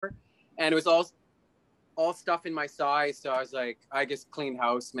and it was all stuff in my size. So I was like, I just cleaned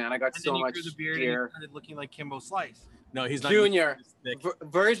house, man. I got And so then you much grew the beard and gear. it started looking like Kimbo Slice. No, he's not. Junior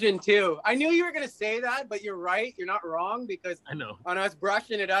version 2. I knew you were gonna say that, but you're right. You're not wrong, because I know. when I was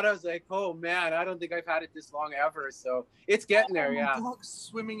brushing it out, I was like, oh man, I don't think I've had it this long ever. So it's getting there, yeah. Dog's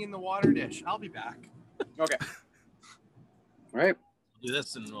swimming in the water dish. I'll be back. Okay. All right. Do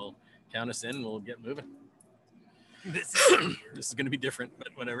this and we'll count us in and we'll get moving. This is going to be different, but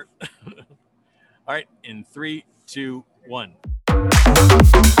whatever. All right. In 3, 2, 1.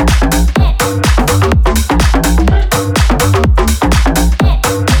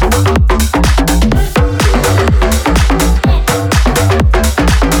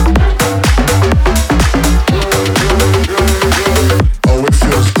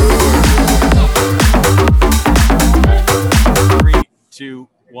 3, 2,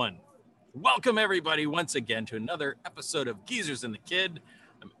 1. Welcome everybody once again to another episode of Geezers and the Kid.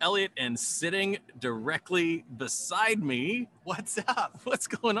 I'm Elliot, and sitting directly beside me, What's up? what's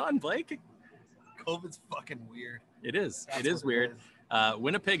going on, Blake? COVID's fucking weird. It is. That's It is what weird. is.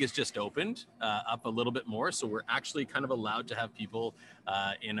 Winnipeg has just opened up a little bit more, so we're actually kind of allowed to have people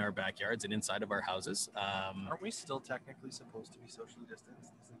in our backyards and inside of our houses. Aren't we still technically supposed to be socially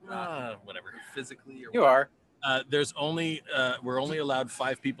distanced? Isn't that Whatever. physically or You are. There's only we're only allowed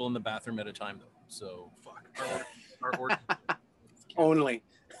 5 people in the bathroom at a time, though. So fuck. Our order. Only.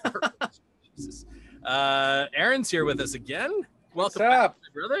 Jesus. Aaron's here with us again. Welcome What's back, up? my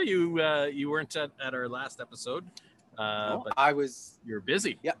brother. You weren't at our last episode, but I was. you're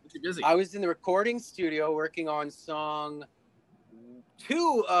busy. Yeah. You're busy. I was in the recording studio working on song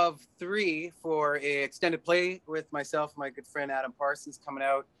 2 of 3 for a extended play with myself, my good friend Adam Parsons, coming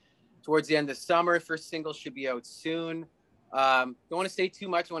out towards the end of summer. First single should be out soon. Don't want to say too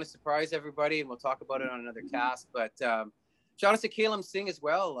much. I want to surprise everybody, and we'll talk about it on another cast. But shout out to Caleb Singh as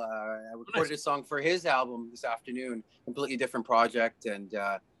well. I recorded a song for his album this afternoon. Completely different project, and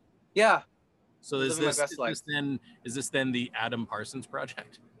yeah. So is this then the Adam Parsons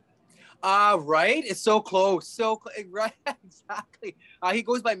project? Right. It's so close. Right. Exactly. He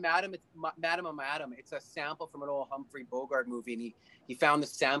goes by Madam. It's Madam of Adam. It's a sample from an old Humphrey Bogart movie, and he found the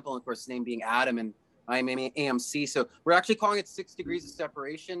sample, and of course, his name being Adam, and I'm AMC. So we're actually calling it 6 Degrees of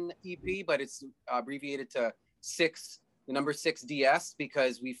Separation EP, but it's abbreviated to 6, the number 6 DS,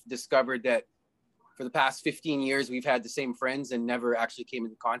 because we've discovered that for the past 15 years, we've had the same friends and never actually came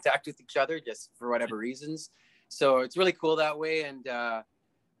into contact with each other, just for whatever reasons. So it's really cool that way. And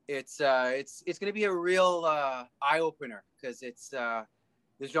it's going to be a real eye opener, because it's the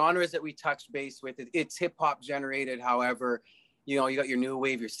genres that we touched base with. It's hip hop generated. However, you got your new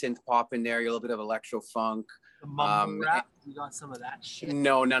wave, your synth pop in there, your little bit of electro funk. The mumble rap. You got some of that shit.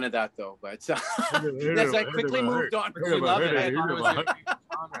 No, none of that though. But that's I quickly moved on. We love it.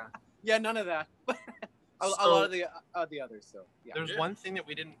 Yeah, none of that. a lot of the others. So yeah. There's one thing that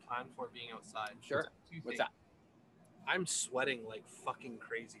we didn't plan for being outside. Sure. What's that? I'm sweating like fucking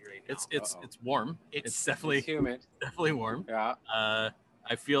crazy right now. It's warm. It's definitely humid. Definitely warm. Yeah.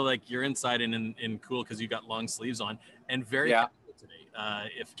 I feel like you're inside and in cool because you got long sleeves on, and very comfortable today.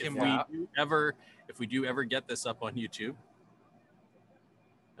 If we do ever get this up on YouTube,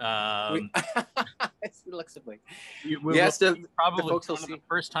 it looks like yes, probably the folks will one of see. the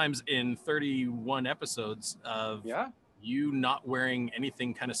first times in 31 episodes of you not wearing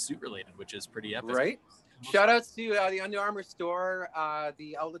anything kind of suit related, which is pretty epic. Right. Shout outs to the Under Armour store,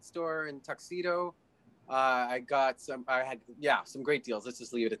 the outlet store in Tuxedo. I had some great deals. Let's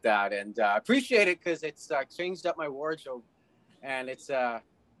just leave it at that. And appreciate it, because it's changed up my wardrobe, and it's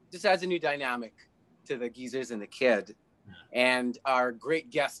just adds a new dynamic to the Geezers and the Kid, and our great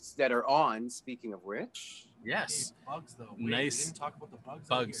guests that are on. Speaking of which, yes, hey, bugs though. Wait, nice. We didn't talk about the bugs.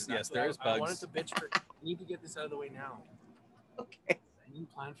 Bugs, yes, there is bugs. I wanted to bitch for. We need to get this out of the way now. Okay. I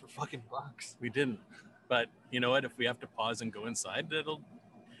didn't plan for fucking bugs. We didn't, but you know what? If we have to pause and go inside, it'll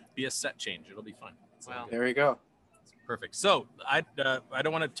be a set change. It'll be fun. Well, there we go. Perfect. So I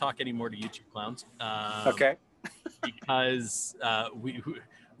don't want to talk anymore to you two clowns. Okay. Because we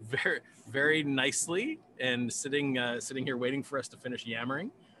very, very nicely and sitting here waiting for us to finish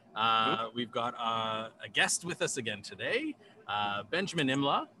yammering. We've got a guest with us again today. Benjamin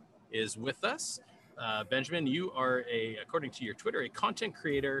Imla is with us. Benjamin, you are according to your Twitter, a content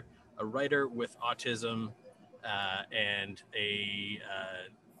creator, a writer with autism, and a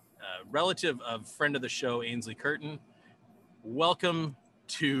relative of friend of the show, Ainsley Curtin. Welcome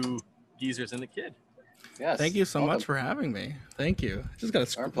to Geezers and the Kid. Yes. Thank you so much for having me. Thank you. Just got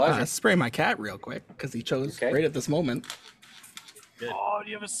pleasure. to spray my cat real quick because he chose right at this moment. Good. Oh, do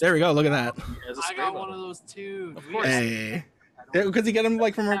you have a? There we go. Look at that. I got one of those too. Of course. Hey. Because you get them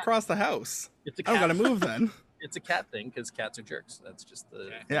like from across the house. It's a I don't cat. gotta move then. It's a cat thing because cats are jerks. That's just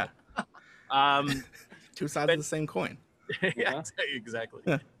the Yeah. Two sides of the same coin. Yeah, exactly.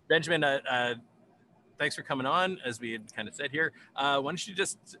 Yeah. Benjamin, thanks for coming on. As we had kind of said here, why don't you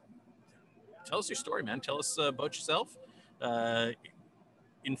just tell us your story, man? Tell us about yourself.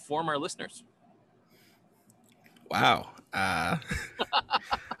 Inform our listeners. Wow. I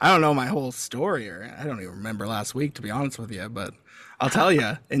don't know my whole story, or I don't even remember last week, to be honest with you, but I'll tell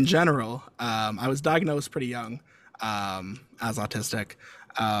you, in general, I was diagnosed pretty young as autistic.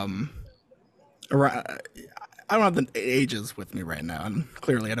 I don't have the ages with me right now, and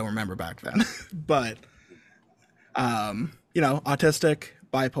clearly I don't remember back then, but, autistic,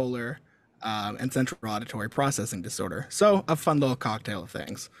 bipolar, and central auditory processing disorder. So a fun little cocktail of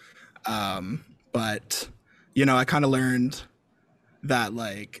things. But I kind of learned that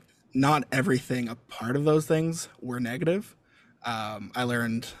like not everything a part of those things were negative. I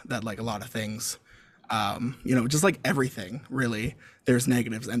learned that like a lot of things, just like everything really, there's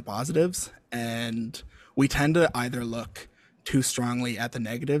negatives and positives, and we tend to either look too strongly at the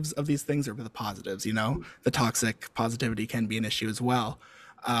negatives of these things or the positives. The toxic positivity can be an issue as well.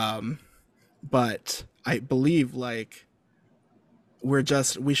 But I believe like we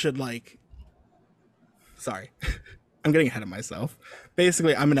should like, sorry, I'm getting ahead of myself.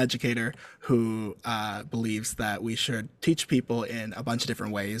 Basically, I'm an educator who believes that we should teach people in a bunch of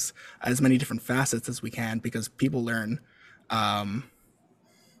different ways, as many different facets as we can, because people learn, in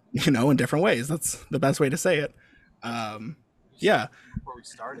different ways. That's the best way to say it. Yeah. Before we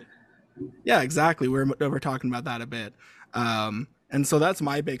started. Yeah, exactly. We're talking about that a bit. And so that's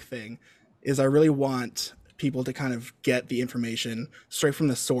my big thing, is I really want people to kind of get the information straight from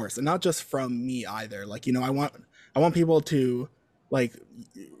the source, and not just from me either. Like, I want people to like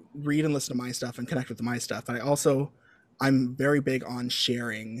read and listen to my stuff and connect with my stuff. But I'm very big on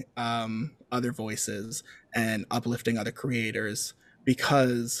sharing other voices and uplifting other creators,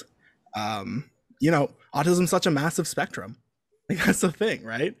 because autism's such a massive spectrum. Like, that's the thing,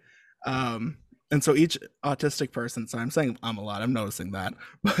 right? And so each autistic person, so I'm saying I'm a lot, I'm noticing that.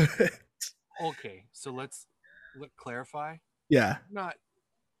 Okay, so let's clarify. Yeah. Not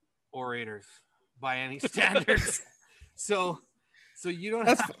orators by any standards. so you don't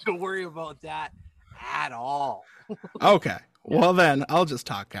have to worry about that at all. Okay. Well, then I'll just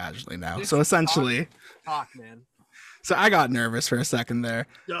talk casually now. Just so essentially, talk, man. So I got nervous for a second there.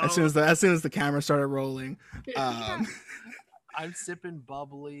 No. As soon as the camera started rolling. I'm sipping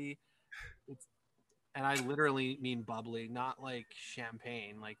bubbly. And I literally mean bubbly, not like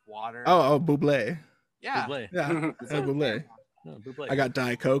champagne, like water. Oh, bubbly. Yeah. Bubbly. Yeah, bubbly. No, bubbly. I got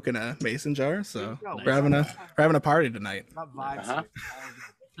Diet Coke in a mason jar, so Nice. we're having a party tonight. Not vibes. Uh-huh.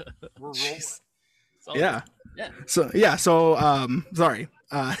 We're rolling. Yeah. Yeah. So sorry.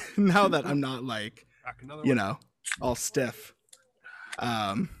 Now that I'm not like, Back another one. all stiff.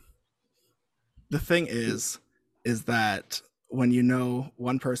 The thing is that when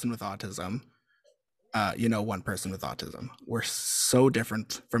one person with autism, one person with autism, we're so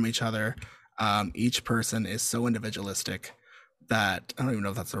different from each other. Each person is so individualistic that I don't even know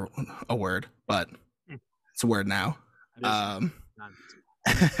if that's a word, but it's a word now.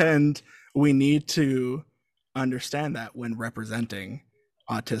 And we need to understand that when representing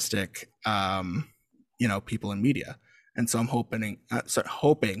autistic, people in media. And so I'm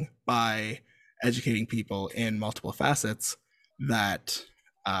hoping by educating people in multiple facets that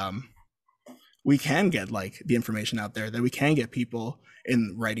we can get like the information out there, that we can get people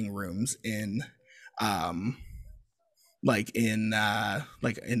in writing rooms, in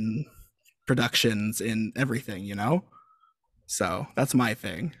in productions, in everything, So that's my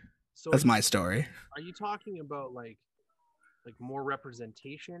thing. So That's my story. Are you talking about like more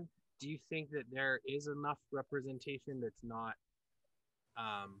representation? Do you think that there is enough representation that's not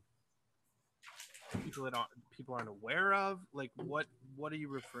people aren't aware of? Like what are you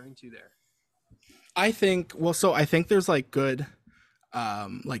referring to there? I think there's like good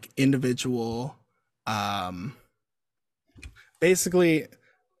individual basically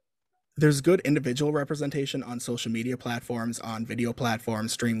there's good individual representation on social media platforms, on video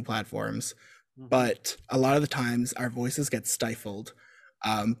platforms, streaming platforms, but a lot of the times our voices get stifled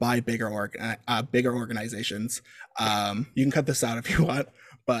by bigger organizations. You can cut this out if you want,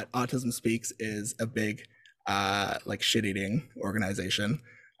 but Autism Speaks is a big shit-eating organization.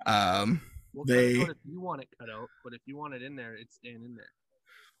 We'll cut it out if you want it cut out, but if you want it in there, it's staying in there.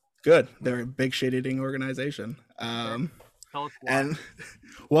 Good. They're a big shit-eating organization. Tell us why. And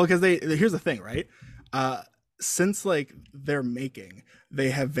well, because here's the thing, right? Since like they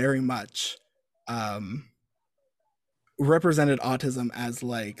have very much represented autism as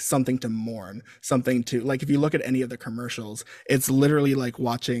like something to mourn, something to like, if you look at any of the commercials, it's literally like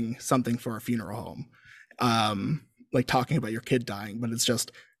watching something for a funeral home, like talking about your kid dying, but it's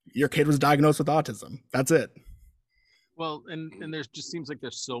just your kid was diagnosed with autism. That's it. Well, and there's just seems like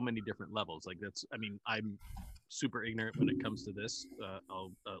there's so many different levels. Like that's, I mean, I'm super ignorant when it comes to this.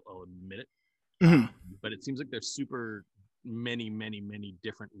 I'll admit it. Mhm. But it seems like there's super many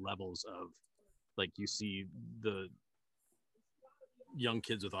different levels of, like, you see the young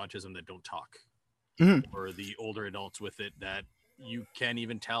kids with autism that don't talk, Mhm. or the older adults with it that you can't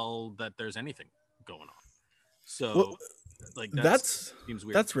even tell that there's anything going on. So, Well, like, that's seems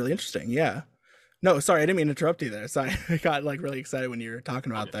weird. that's really interesting. Yeah. No, sorry, I didn't mean to interrupt you there. Sorry, I got like really excited when you were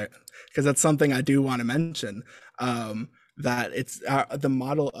talking about that, because that's something I do want to mention. That it's the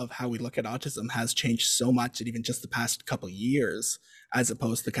model of how we look at autism has changed so much in even just the past couple years, as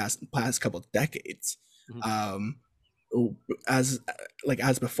opposed to the past couple decades. Mhm. As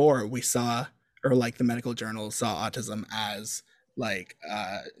as before, we saw, or like the medical journals saw autism as like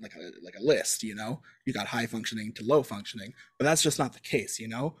a list. You know, you got high functioning to low functioning, but that's just not the case. You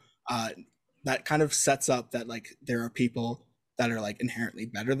know, that kind of sets up that like there are people that are like inherently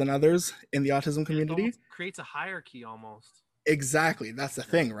better than others in the autism It community. almost creates a hierarchy almost. Exactly, that's the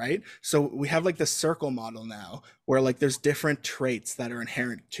thing, right? So we have like the circle model now, where like there's different traits that are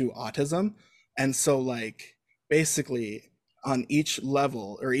inherent to autism, and so like basically on each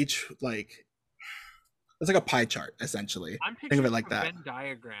level, or each like, it's like a pie chart essentially. I'm Think of picturing it like a that. Venn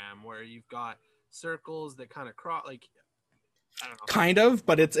diagram where you've got circles that kind of cross, like, I don't know. Kind of,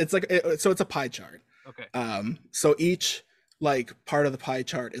 but it's like so it's a pie chart. Okay. So each like part of the pie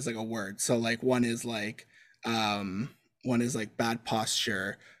chart is like a word. So like one is like bad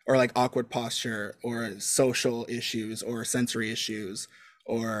posture, or like awkward posture, or social issues, or sensory issues,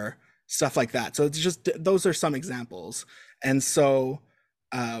 or stuff like that. So it's just, those are some examples. And so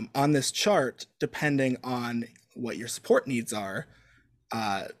on this chart, depending on what your support needs are,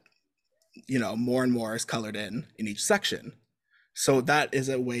 more and more is colored in each section. So that is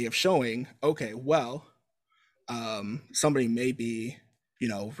a way of showing, okay, well, somebody may be,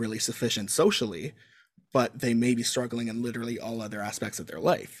 really sufficient socially, but they may be struggling in literally all other aspects of their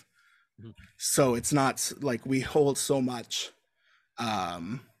life. Mhm. So it's not like we hold so much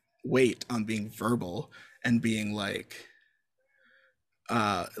weight on being verbal and being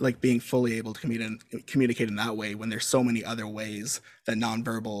being fully able to communicate in that way, when there's so many other ways that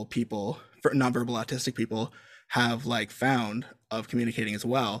nonverbal autistic people have like found of communicating as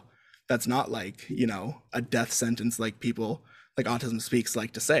well. That's not like, a death sentence like people like Autism Speaks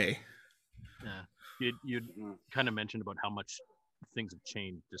like to say. Yeah, you kind of mentioned about how much things have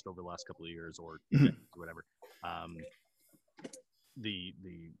changed just over the last couple of years, or Mhm. whatever. The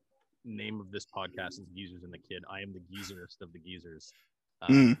name of this podcast is Geezers and the Kid. I am the geezerist of the geezers.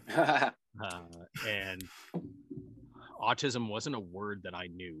 Mm. And autism wasn't a word that I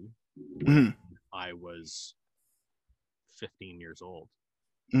knew Mhm. I was 15 years old.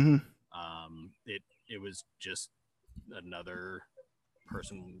 Mhm. It was just another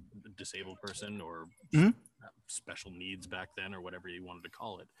person, disabled person, or Mhm. special needs back then, or whatever you wanted to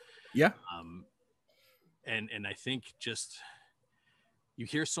call it. Yeah. And I think just you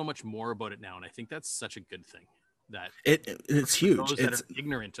hear so much more about it now, and I think that's such a good thing. That it's for huge. those that are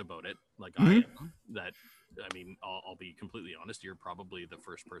ignorant about it, like I Mhm. am, that, I mean, I'll be completely honest. You're probably the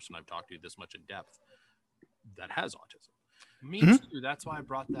first person I've talked to this much in depth that has autism. Me Mhm. too. That's why I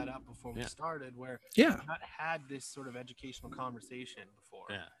brought that up before we Yeah. started, where Yeah. we've not had this sort of educational conversation before.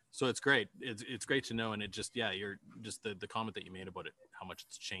 Yeah. So it's great. It's great to know. And it just, yeah, you're just the comment that you made about it, how much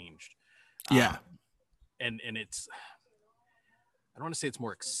it's changed. Yeah. And it's, I don't want to say it's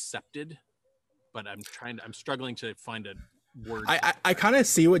more accepted, but I'm struggling to find a word. I kind of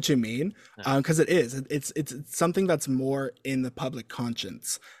see what you mean, Yeah. because it is. It's something that's more in the public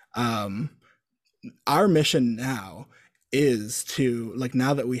conscience. Our mission now is to, like,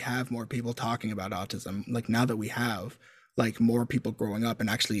 now that we have more people talking about autism, like now that we have like more people growing up and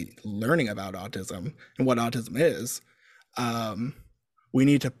actually learning about autism and what autism is, we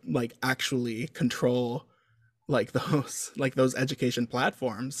need to like actually control like those education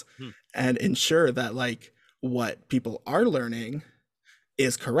platforms and ensure that like what people are learning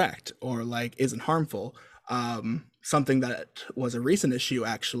is correct, or like isn't harmful. Something that was a recent issue,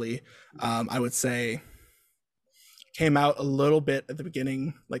 actually, I would say came out a little bit at the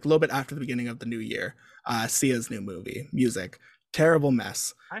beginning, like a little bit after the beginning of the new year. Sia's new movie, Music, terrible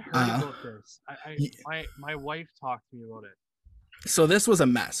mess. I heard about this. My wife talked to me about it. So this was a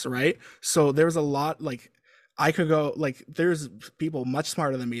mess, right? So there was a lot, like, I could go like there's people much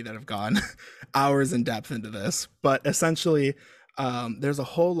smarter than me that have gone hours in depth into this, but essentially, there's a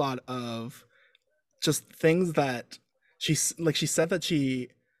whole lot of just things that she said that she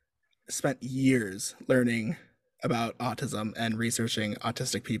spent years learning about autism and researching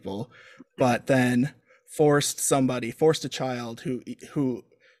autistic people, but then forced a child who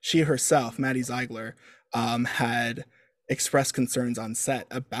she herself, Maddie Ziegler, had expressed concerns on set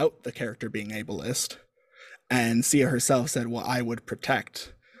about the character being ableist, and Sia herself said, "Well, I would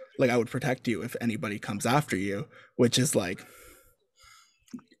protect you if anybody comes after you," which is like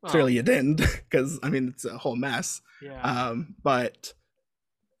clearly you didn't, because I mean it's a whole mess. Yeah. But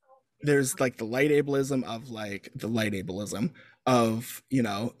there's like the light ableism of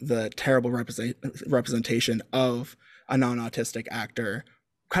the terrible representation of a non-autistic actor,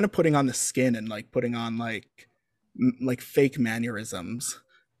 kind of putting on the skin and like putting on like fake mannerisms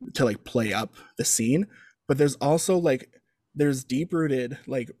to like play up the scene. But there's also there's deep rooted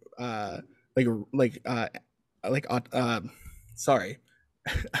sorry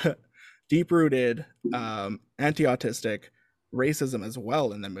deep rooted anti-autistic racism as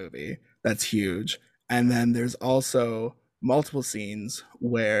well in the movie that's huge. And then there's also multiple scenes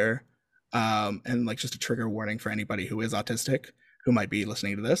where and like just a trigger warning for anybody who is autistic who might be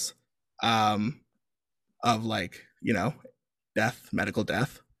listening to this, of medical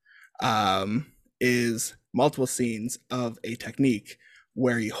death, is multiple scenes of a technique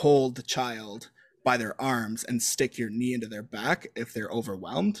where you hold the child by their arms and stick your knee into their back if they're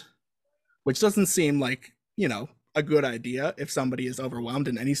overwhelmed, which doesn't seem like a good idea if somebody is overwhelmed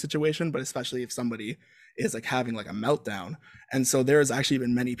in any situation, but especially if somebody is like having like a meltdown. And so there's actually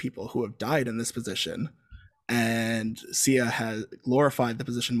been many people who have died in this position, and Sia has glorified the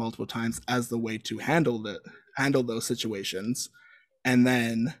position multiple times as the way to handle those situations, and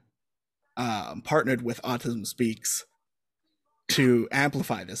then partnered with Autism Speaks to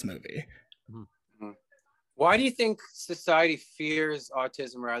amplify this movie. Why do you think society fears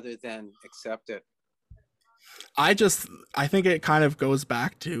autism rather than accept it? I think it kind of goes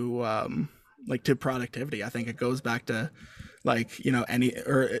back to to productivity. I think it goes back to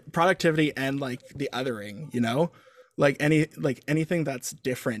productivity and like the othering, anything that's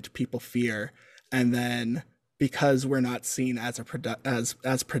different people fear. And then because we're not seen as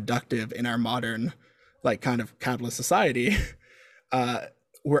as productive in our modern kind of capitalist society,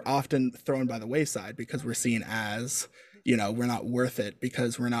 we're often thrown by the wayside because we're seen as we're not worth it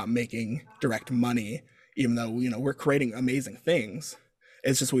because we're not making direct money, even though we're creating amazing things.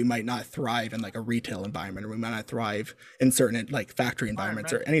 It's just we might not thrive in like a retail environment, or we might not thrive in certain like factory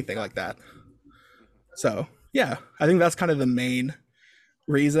environments or anything like that. So yeah, I think that's kind of the main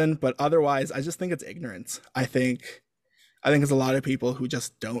reason. But otherwise, I just think it's ignorance. I think there's a lot of people who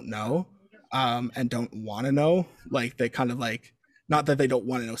just don't know, and don't want to know. Like they kind of not that they don't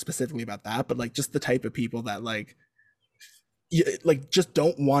want to know specifically about that, but like just the type of people that just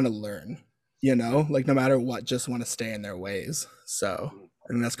don't want to learn, no matter what, just want to stay in their ways. So I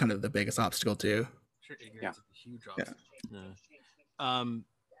think that's kind of the biggest obstacle too. Sure, ignorance is a huge obstacle. Yeah.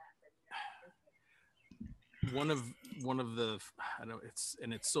 One of the, I know it's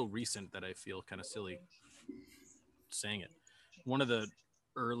so recent that I feel kind of silly saying it. One of the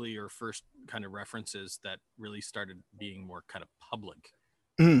early or first kind of references that really started being more kind of public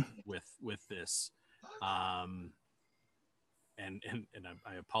with this, and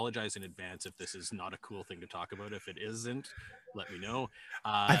I apologize in advance if this is not a cool thing to talk about. If it isn't, let me know.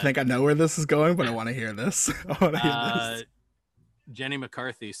 I think I know where this is going, but I want to hear this. Jenny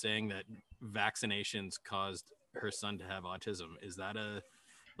McCarthy saying that vaccinations caused her son to have autism. Is that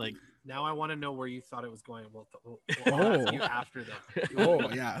now I want to know where you thought it was going. We'll ask you after that. Oh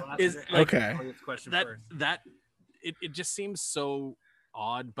yeah. Okay. Question first. It just seems so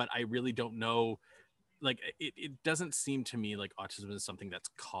odd, but I really don't know. It doesn't seem to me like autism is something that's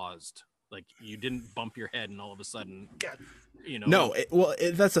caused. Like you didn't bump your head and all of a sudden, No,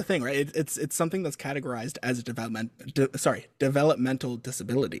 that's the thing, right? It's something that's categorized as a developmental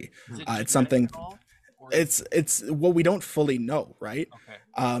disability. It's something. It's well, we don't fully know, right?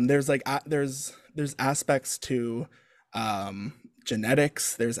 Okay. There's aspects to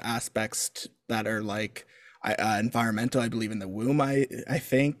genetics. There's aspects that are environmental. I believe in the womb. I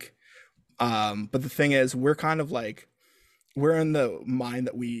think. But the thing is, we're kind of we're in the mind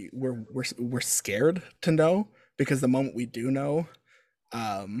that we're scared to know, because the moment we do know,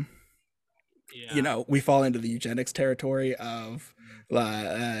 we fall into the eugenics territory of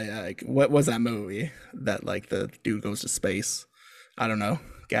what was that movie that the dude goes to space? I don't know,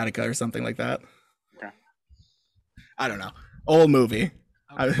 Gattaca or something like that. Okay. I don't know. Old movie.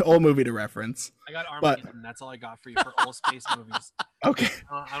 Old movie to reference. I got But- Armageddon. That's all I got for you for old space movies. Okay.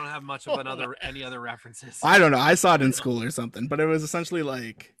 I don't have much of any other references. I don't know. I saw it in school or something, but it was essentially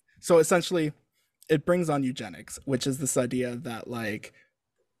like, so essentially it brings on eugenics, which is this idea that like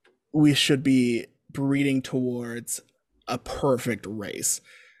we should be breeding towards a perfect race,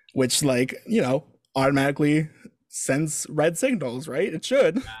 which like, you know, automatically sends red signals, right? It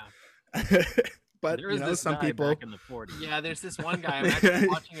should. But There you is know, this some guy people back in the 40s. Yeah, there's this one guy. I'm actually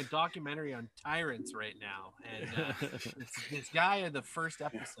watching a documentary on tyrants right now, and this guy in the first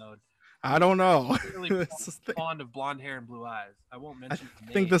episode, I don't know. really It's just the- fond of blonde hair and blue eyes. I won't mention.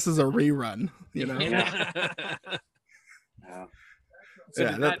 I think this is a rerun, you know? Yeah. So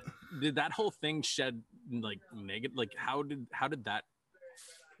Yeah, did that whole thing shed like negative? Like how did that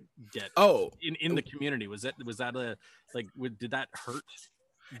get Oh, in the community? Was that a like? Did that hurt?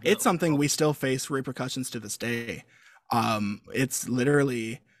 it's something we still face repercussions to this day. It's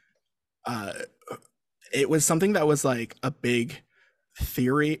literally it was something that was like a big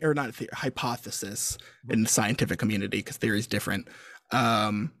theory, or not hypothesis in the scientific community, because theory is different,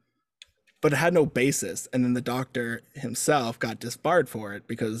 but it had no basis, and then the doctor himself got disbarred for it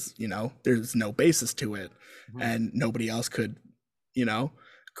because, you know, there's no basis to it. And nobody else could, you know,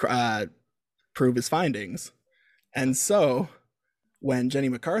 prove his findings. And so when Jenny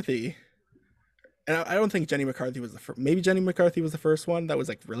McCarthy, and I don't think Jenny McCarthy was the first, maybe Jenny McCarthy was the first one that was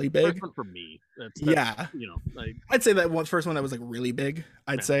like really big. First one for me. That's, Yeah, you know, like I'd say that one first one that was like really big,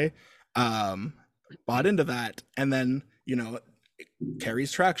 I'd say, bought into that, and then, you know, it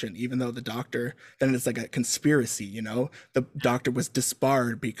carries traction, even though the doctor, then it's like a conspiracy, you know, the doctor was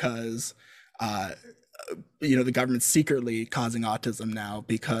disbarred because you know, the government's secretly causing autism now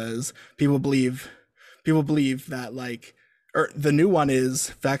because people believe that like, or the new one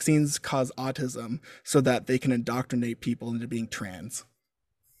is vaccines cause autism so that they can indoctrinate people into being trans.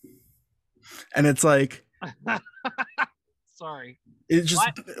 And it's like, Sorry. it's just,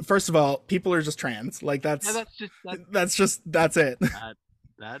 first of all, people are just trans. Like Yeah, that's that's it.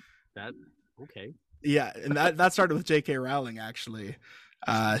 that okay. Yeah. And that started with J.K. Rowling, actually.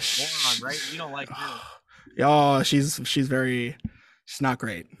 moron, right? You don't like her. Oh, she's not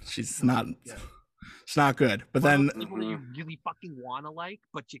great. She's not good. But then People that you really fucking want to like,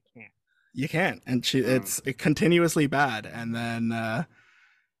 but you can't. you can't, and it's continuously bad. And then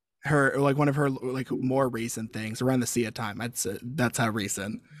her, like, one of her like more recent things around the Sia time, that's how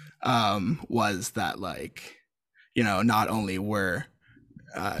recent, was that, like, you know, not only were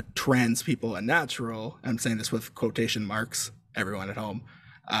trans people unnatural, I'm saying this with quotation marks, everyone at home,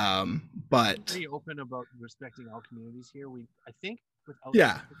 but Pretty open about respecting all communities here. I think without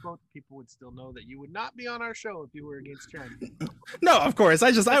Yeah. the quote, people would still know that you would not be on our show if you were against trans. no, of course,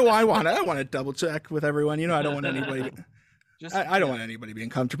 I want to double check with everyone, you know. I don't want anybody Just I don't want anybody being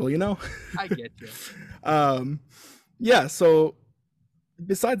comfortable, you know. I get you. Yeah, so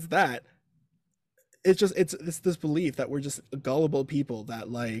besides that, it's this belief that we're just gullible people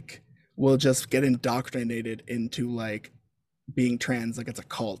that like will just get indoctrinated into like being trans, like it's a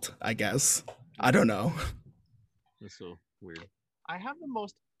cult, I guess. I don't know. That's so weird. I have the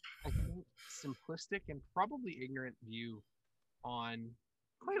most, I think, simplistic and probably ignorant view on,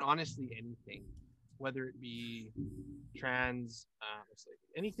 quite honestly, anything, whether it be trans,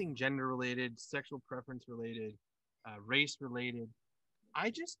 anything gender related, sexual preference related, race related. I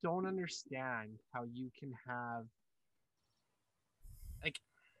just don't understand how you can have, like,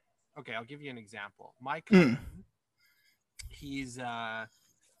 okay, I'll give you an example. My cousin, he's not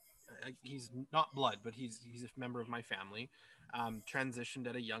blood, but he's a member of my family. Transitioned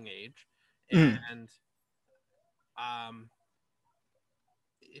at a young age, and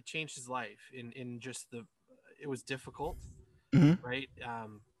it changed his life in just it was difficult, right?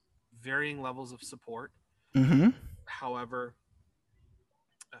 Varying levels of support. However,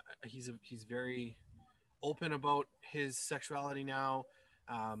 he's very open about his sexuality now,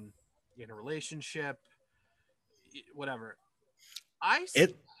 in a relationship, whatever.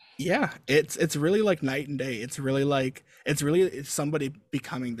 It's really like night and day. It's really somebody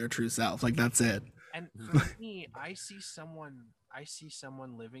becoming their true self. Like, that's it. And for me, I see someone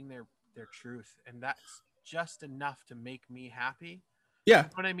living their truth, and that's just enough to make me happy. Yeah. You know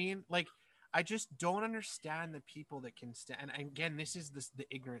what I mean? Like, I just don't understand the people that can stand. And again, this is the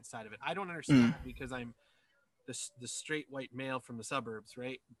ignorant side of it. I don't understand because I'm the straight white male from the suburbs,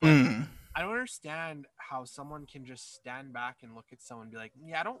 right? But I don't understand how someone can just stand back and look at someone and be like,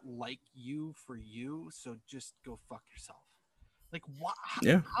 yeah, I don't like you for you, so just go fuck yourself. Like, what?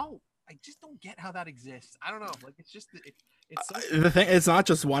 How? I just don't get how that exists. I don't know. Like, it's just it's so The thing, it's not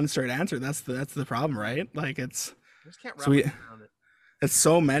just one straight answer. That's the problem, right? Like, it's I just can't wrap so we- my head around it. it's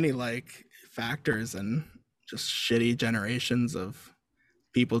so many like factors and just shitty generations of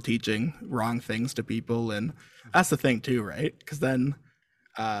people teaching wrong things to people, and that's the thing too, right? Because then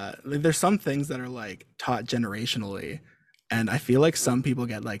there's some things that are like taught generationally, and I feel like some people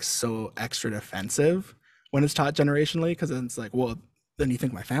get like so extra defensive when it's taught generationally, because then it's like, well, then you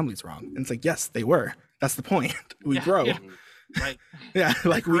think my family's wrong, and it's like, yes, they were. That's the point. We grow. Yeah. Right. Yeah,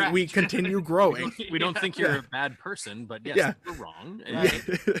 like we Correct. continue growing. We don't think you're Yeah. a bad person, but yes, Yeah. you're wrong. And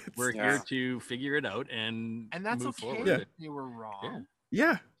Right. we're Yeah. here to figure it out and that's move okay forward. Yeah. if they were wrong.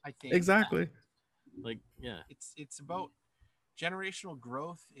 Yeah, I think exactly. Like, yeah. it's about generational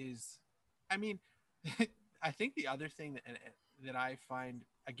growth. Is, I mean, I think the other thing that I find,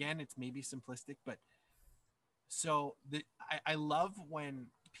 again, it's maybe simplistic, but so I love when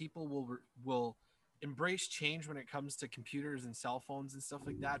people will embrace change when it comes to computers and cell phones and stuff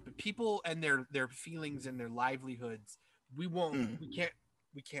like that, but people and their feelings and their livelihoods, we can't.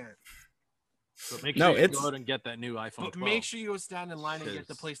 So make No, sure you it's- go out and get that new iPhone But 12. make sure you go stand in line and get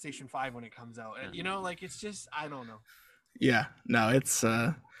the Because- PlayStation 5 when it comes out. And, Yeah. like, it's just, I don't know. Yeah, no, it's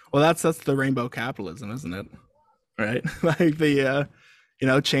well, that's the rainbow capitalism, isn't it? Right? Like the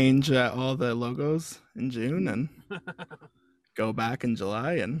change all the logos in June and go back in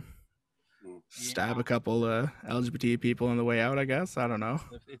July and stab a couple LGBT people on the way out, I guess. I don't know.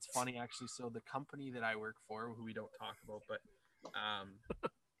 It's funny, actually. So the company that I work for, who we don't talk about, but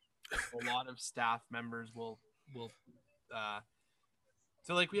a lot of staff members will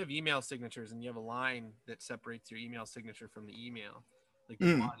so like we have email signatures, and you have a line that separates your email signature from the email, like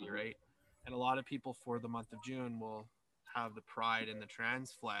the body, right? And a lot of people for the month of June will have the pride and the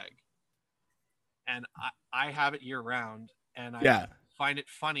trans flag, and I have it year round, and I find it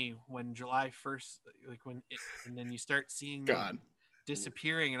funny when July 1st, like and then you start seeing them God.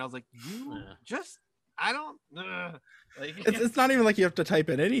 disappearing, and I was like, you Yeah. just, I don't, like, It's not even like you have to type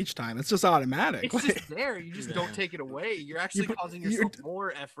it in each time. It's just automatic. it's just there. You just don't take it away. You're actually put- causing you're- yourself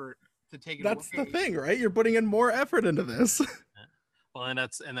more effort to take it That's away. the thing, right? You're putting in more effort into this. Well, and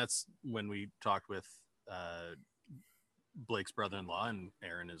that's when we talked with Blake's brother-in-law and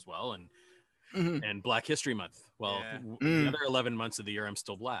Aaron as well, and Black History Month. Well, Yeah. the other 11 months of the year, I'm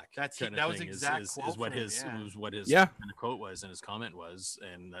still black. That's- kind of that was thing exact is quote what from him, his yeah. was what his Yeah. kind of quote was and his comment was,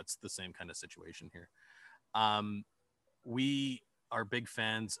 and that's the same kind of situation here. We are big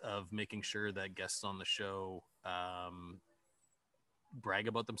fans of making sure that guests on the show brag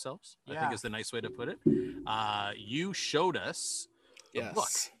about themselves. I think Yeah. is the nice way to put it. You showed us a book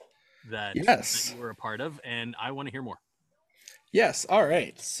that you were a part of, and I want to hear more. Yes. All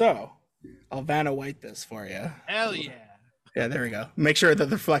right. So I'll Vanna White this for you. Hell yeah. Yeah, there we go. Make sure that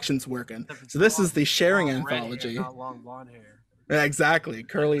the reflection's working. So this is the Sharing Long red hair, Anthology. not long blonde hair. Yeah, exactly.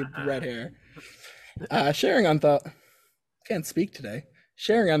 Curly red hair. Sharing can't speak today.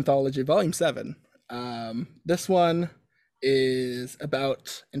 Sharing Anthology, Volume 7. This one is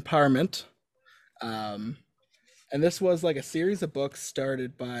about empowerment. And this was like a series of books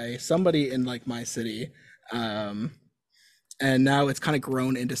started by somebody in like my city. And now it's kind of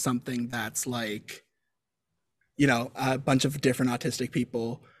grown into something that's like, a bunch of different autistic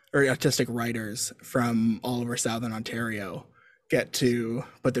people or autistic writers from all over Southern Ontario get to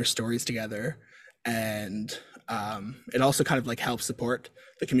put their stories together. And it also kind of like helps support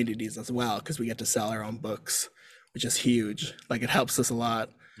the communities as well, because we get to sell our own books, which is huge. Like it helps us a lot.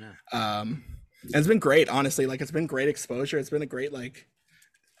 Yeah. And it's been great, honestly. Like it's been great exposure. It's been a great, like,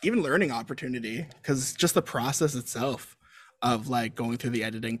 even learning opportunity, because just the process itself of like going through the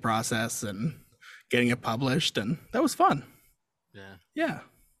editing process and getting it published, and that was fun. Yeah.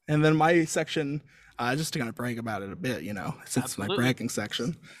 And then my section, just to kind of brag about it a bit, since it's my Absolutely. bragging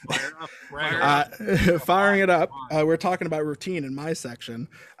section. Fire up. Firing it up, we're talking about routine in my section.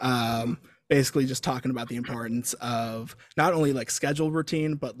 Basically just talking about the importance of not only like scheduled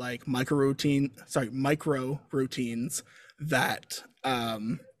routine, but like micro routines that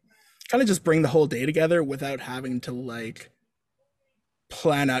kind of just bring the whole day together without having to like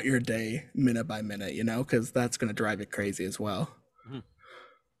plan out your day minute by minute, because that's going to drive you crazy as well. Mhm.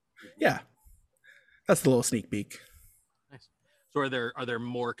 Yeah, that's the little sneak peek. Nice. So are there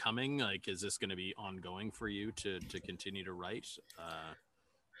more coming? Like, is this going to be ongoing for you to continue to write?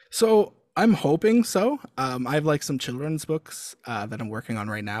 So I'm hoping so. I have like some children's books that I'm working on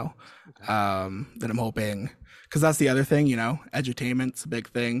right now. That I'm hoping, because that's the other thing, edutainment's a big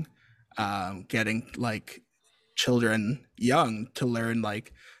thing. Getting like children young to learn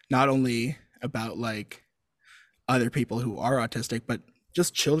like not only about like other people who are autistic, but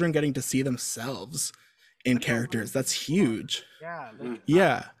just children getting to see themselves in characters. That's huge. Yeah. Like,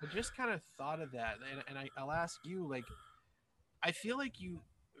 Yeah. I just kind of thought of that, and I'll ask you, like, I feel like you,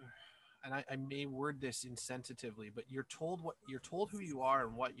 and I may word this insensitively, but you're told who you are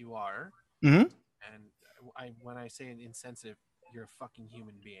and what you are. Mm-hmm. And when I say insensitive, you're a fucking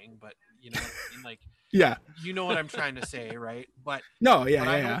human being, but you know what I mean? Like, Yeah. you know what I'm trying to say, right? But No, yeah, but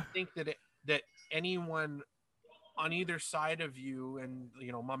yeah, I don't yeah. think that anyone on either side of you, and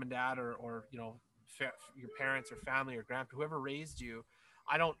you know, mom and dad, or you know, your parents or family or grandpa, whoever raised you,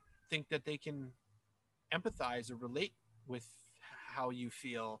 I don't think that they can empathize or relate with how you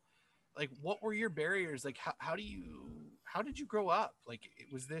feel. Like, what were your barriers? Like, how did you grow up? Like,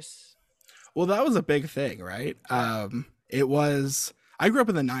 was this? Well, that was a big thing, right? Yeah. It was. I grew up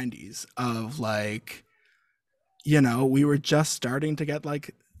in the '90s of like, you know, we were just starting to get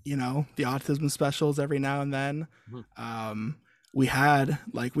like, you know, the autism specials every now and then. We had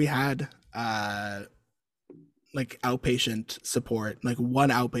like outpatient support, like one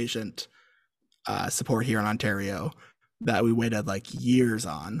outpatient support here in Ontario that we waited like years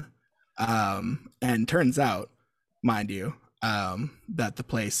on. And turns out, mind you, that the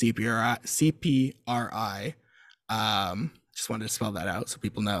place CPRI, just wanted to spell that out so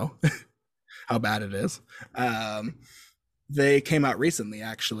people know how bad it is. They came out recently,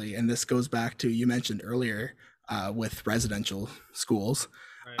 actually, and this goes back to, you mentioned earlier, with residential schools.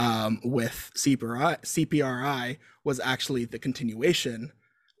 Right. With CPRI was actually the continuation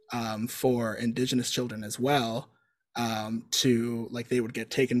for Indigenous children as well. To like, they would get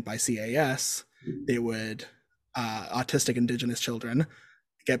taken by CAS, they would autistic Indigenous children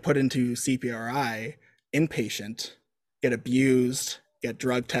get put into CPRI inpatient, get abused, get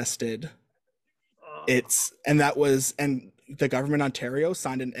drug tested. And the government of Ontario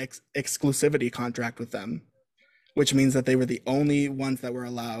signed an exclusivity contract with them, which means that they were the only ones that were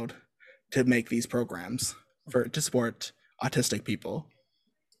allowed to make these programs to support autistic people.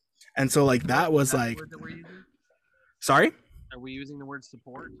 And so like that was like, word that we're using? Sorry? Are we using the word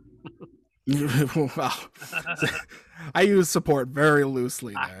support? Well, I use support very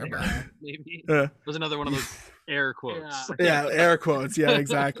loosely there, but Maybe. There's another one of those air quotes. yeah, air quotes. Yeah,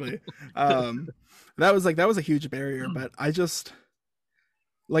 exactly. That was a huge barrier, but I just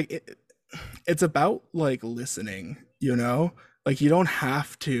like it's about like listening, you know? Like, you don't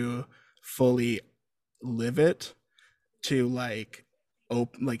have to fully live it to like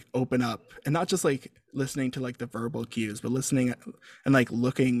open up, and not just like listening to like the verbal cues, but listening and like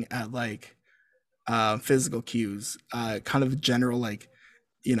looking at like physical cues, kind of general, like,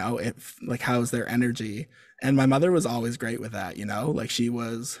 you know, if like how's their energy. And my mother was always great with that, you know, like she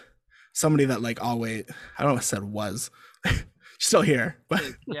was somebody that like always, I don't know if I said was she's still here, but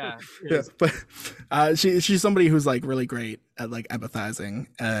yeah, but she's somebody who's like really great at like empathizing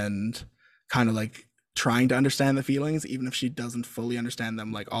and kind of like trying to understand the feelings, even if she doesn't fully understand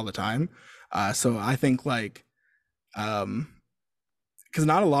them like all the time. So I think like because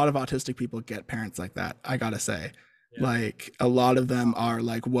not a lot of autistic people get parents like that, I gotta say. Yeah. Like a lot of them are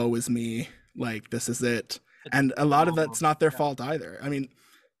like, woe is me, like this is it. And a lot of that's not their fault either. I mean,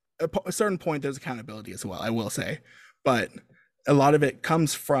 a certain point there's accountability as well, I will say, but a lot of it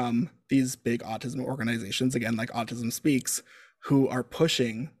comes from these big autism organizations, again, like Autism Speaks, who are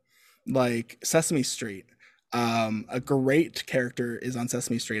pushing like Sesame Street. A great character is on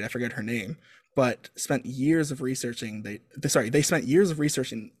Sesame Street, I forget her name, but spent years of researching they spent years of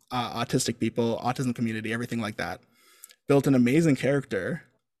researching autistic people, autism community, everything like that, built an amazing character,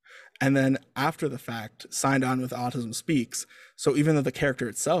 and then after the fact signed on with Autism Speaks. So even though the character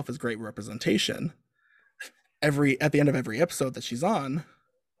itself is great representation, at the end of every episode that she's on,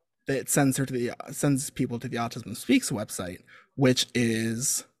 it sends people to the Autism Speaks website, which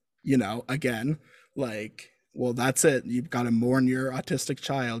is, you know, again, like, well, that's it, you've got to mourn your autistic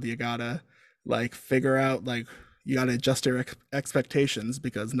child, you gotta like figure out, like, you gotta adjust your expectations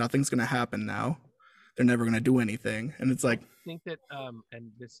because nothing's gonna happen now, they're never gonna do anything. And it's like, I think that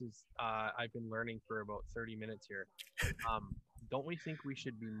and this is I've been learning for about 30 minutes here, don't we think we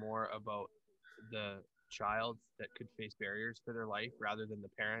should be more about the child that could face barriers for their life rather than the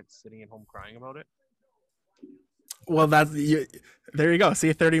parents sitting at home crying about it? Well, there you go.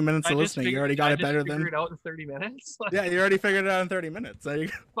 See, 30 minutes of listening, you already got it better than it out in 30 minutes. Yeah, you already figured it out in 30 minutes. There you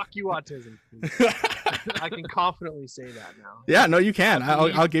go. Fuck you, autism. I can confidently say that now. Yeah, no, you can.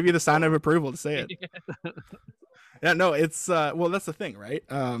 I'll give you the sign of approval to say it. Yeah, no, it's well, that's the thing, right?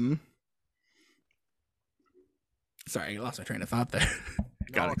 Sorry, I lost my train of thought there.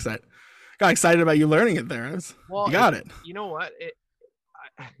 Got excited about you learning it there. You got it. You know what?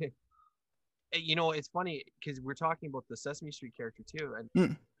 You know, it's funny because we're talking about the Sesame Street character too,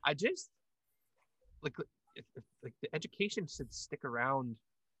 and I just like the education should stick around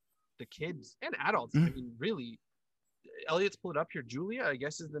the kids and adults. I mean, really, Elliot's pulled it up here. Julia, I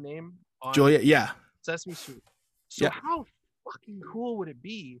guess, is the name on Julia, yeah. Sesame Street. So Yeah. how fucking cool would it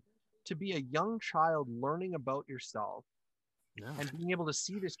be to be a young child learning about yourself Yeah. and being able to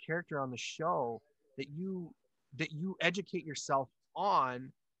see this character on the show that you educate yourself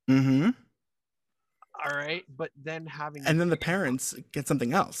on, Mm-hmm. all right, but then having And then the parents get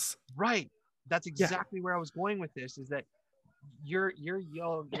something else. right. That's exactly where I was going with this, is that you're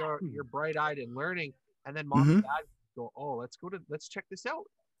young, you're bright-eyed and learning, and then mom and dad go, oh, let's check this out.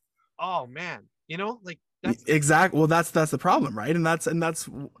 Oh man, you know, like that's Exactly. Well, that's the problem, right? And that's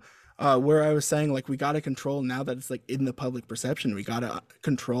where I was saying, like, we got to control, now that it's like in the public perception, we got to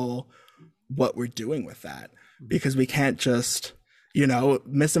control what we're doing with that, because we can't just, you know,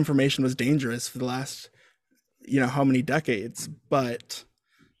 misinformation was dangerous for the last, you know, how many decades, but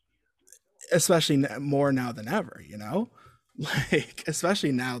especially more now than ever, you know, like,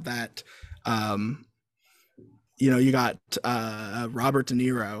 especially now that, you know, you got Robert De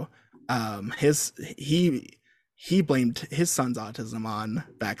Niro, he blamed his son's autism on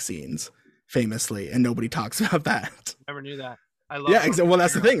vaccines famously, and nobody talks about that. never knew that. I love Well,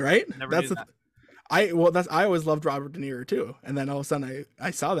 that's the thing, right? Never That's knew the that. I always loved Robert De Niro too, and then all of a sudden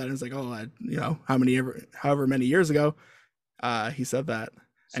I saw that and it's like, oh, you know, however many years ago, he said that,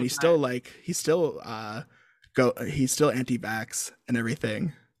 and he's still anti-vax and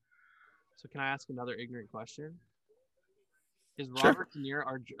everything. So can I ask another ignorant question? Is Sure. Robert De Niro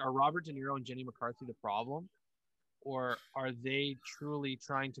are Robert De Niro and Jenny McCarthy the problem, or are they truly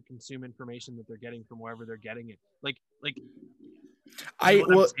trying to consume information that they're getting from wherever they're getting it? Like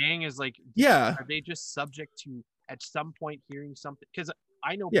I'm saying is, like, yeah, are they just subject to at some point hearing something? Because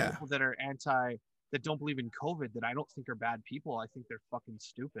I know Yeah. people that are that don't believe in COVID that I don't think are bad people. I think they're fucking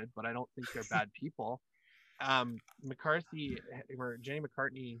stupid, but I don't think they're bad people. McCarthy or Jenny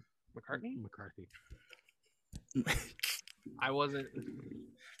McCarthy. I wasn't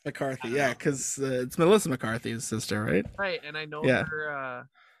McCarthy, I don't yeah, know. because it's Melissa McCarthy's sister, right? right, and I know Yeah.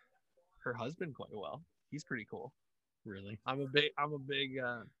 her husband quite well. He's pretty cool. Really? I'm a big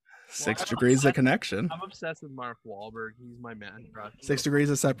 6 I'm degrees of obsessed- connection. I'm obsessed with Mark Wahlberg. He's my man, bro. 6 degrees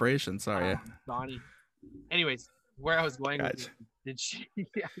of separation. Sorry. Donnie. Anyways, where I was going with Gotcha. it, did she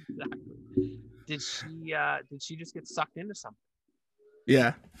yeah, exactly. Did she just get sucked into something?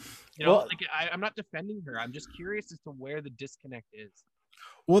 Yeah. You know, Well- like I'm not defending her. I'm just curious as to where the disconnect is.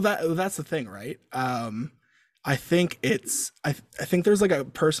 Well, that's the thing, right? I think I think there's like a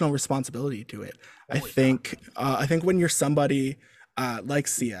personal responsibility to it. I think when you're somebody like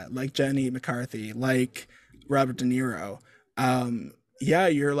Sia, like Jenny McCarthy, like Robert De Niro, yeah,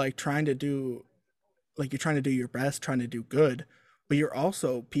 you're like trying to do your best, trying to do good, but you're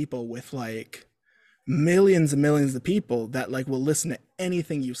also people with like millions and millions of people that like will listen to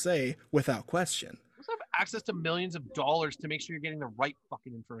anything you say without question. You also have access to millions of dollars to make sure you're getting the right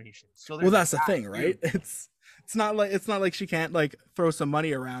fucking information. So Well, that's the that thing, too. right? It's not like she can't like throw some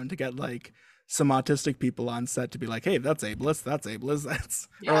money around to get like some autistic people on set to be like, hey, that's ableist, that's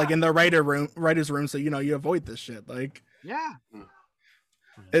or like Yeah. in the writer's room, so you know you avoid this shit. Like Yeah.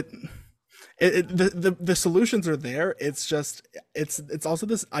 the solutions are there. It's just it's also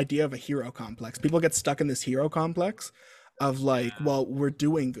this idea of a hero complex. People get stuck in this hero complex of like, well, we're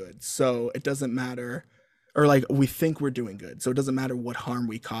doing good, so it doesn't matter, or like we think we're doing good, so it doesn't matter what harm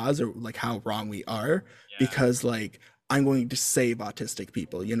we cause or like how wrong we are, because like I'm going to save autistic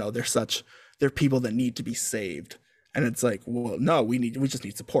people. You know, they're people that need to be saved. And it's like, well, no, we just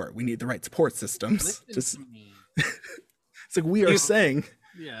need support. We need the right support systems. Listen to me. It's like we are saying.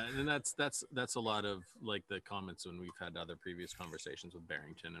 Yeah, and that's a lot of like the comments when we've had other previous conversations with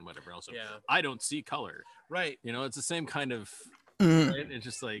Barrington and whatever else. Yeah. I don't see color. Right. You know, it's the same kind of. Mhm. Right? It's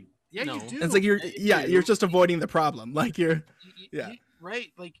just like Yeah, no. you do. It's like you're just avoiding the problem. Like you're Yeah.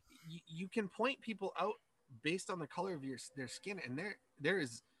 Right. Like you can point people out based on the color of their skin, and there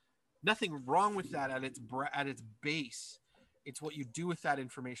is nothing wrong with that at its base. It's what you do with that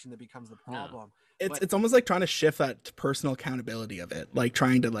information that becomes the problem. it's almost like trying to shift that to personal accountability of it. Like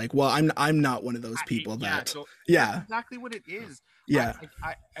trying to like, well, I'm not one of those people that so yeah. that's exactly what it is. Yeah.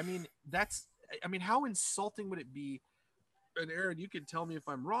 I mean, how insulting would it be? And Aaron, you can tell me if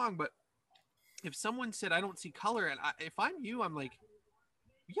I'm wrong, but if someone said I don't see color, and if I'm you, I'm like,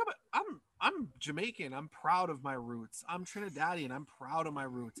 yeah, but I'm Jamaican. I'm proud of my roots. I'm Trinidadian. I'm proud of my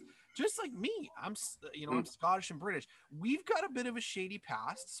roots. Just like me, I'm Scottish and British. We've got a bit of a shady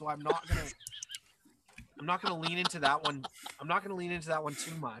past, so I'm not gonna lean into that one. I'm not gonna lean into that one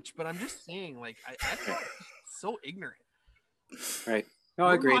too much. But I'm just saying, like, I feel so ignorant. Right. No,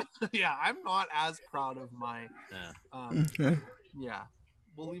 I agree. I'm not as proud of my. Yeah. Okay. Yeah.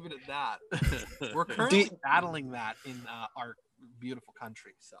 we'll leave it at that. We're currently battling that in our beautiful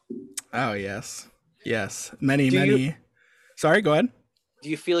country. So. Oh yes, yes. Many. Sorry, go ahead. Do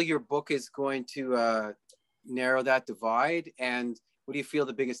you feel your book is going to narrow that divide? And what do you feel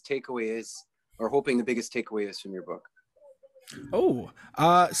the biggest takeaway is, or hoping the biggest takeaway is from your book? Oh,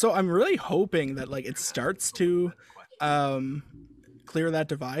 so I'm really hoping that like it starts to clear that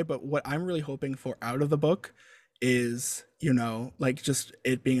divide. But what I'm really hoping for out of the book is, you know, like just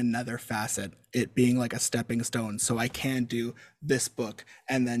it being another facet, it being like a stepping stone. So I can do this book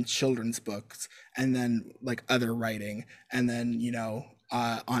and then children's books and then like other writing and then, you know,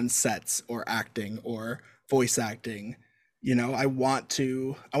 on sets or acting or voice acting. You know, I want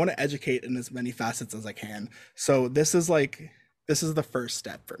to educate in as many facets as I can. So this is the first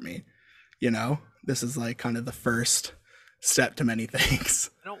step for me. You know, this is like kind of the first step to many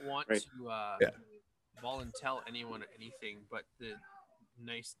things. I don't want Right. to volunteer anyone anything, but the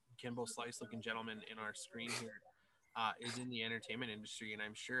nice Kimbo Slice looking gentleman in our screen here is in the entertainment industry, and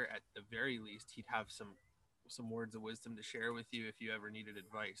I'm sure at the very least he'd have some words of wisdom to share with you if you ever needed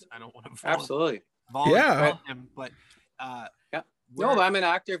advice. I don't want to Absolutely. volunteer him, but Yeah. No, I'm an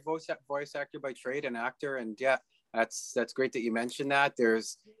actor, voice actor by trade, an actor, and yeah, that's great that you mentioned that.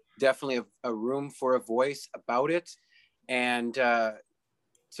 There's definitely a room for a voice about it, and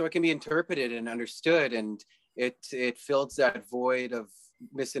so it can be interpreted and understood, and it fills that void of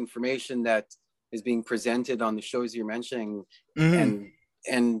misinformation that is being presented on the shows you're mentioning, and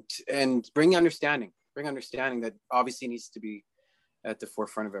bring understanding that obviously needs to be at the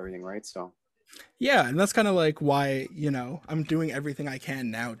forefront of everything, right? So yeah, and that's kind of like why, you know, I'm doing everything I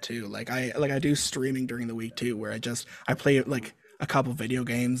can now too. Like I do streaming during the week too, where I play like a couple video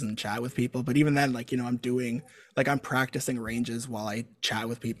games and chat with people. But even then, like, you know, I'm practicing ranges while I chat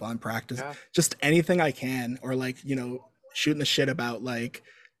with people. I'm practicing just anything I can, or like, you know, shooting the shit about like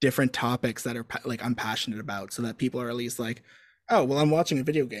different topics that are like I'm passionate about, so that people are at least like, oh, well, I'm watching a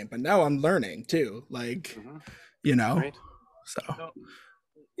video game, but now I'm learning too. Like, you know, right. So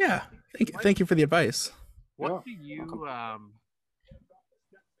yeah, thank you for the advice. What do you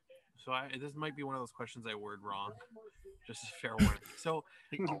so this might be one of those questions I word wrong, just a fair warning. So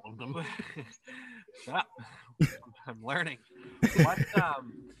shut up. I'm learning.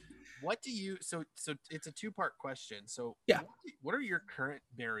 What do you so it's a two-part question. So yeah, what are your current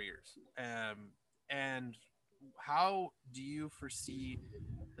barriers, and how do you foresee,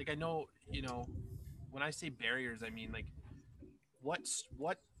 like, I know, you know, when I say barriers, I mean like what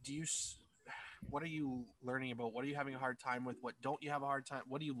are you learning about? What are you having a hard time with? What don't you have a hard time?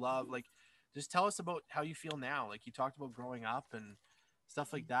 What do you love? Like, just tell us about how you feel now. Like, you talked about growing up and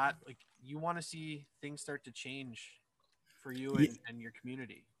stuff like that. Like, you want to see things start to change for you and your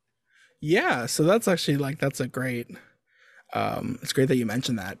community. Yeah, so that's actually like that's a great it's great that you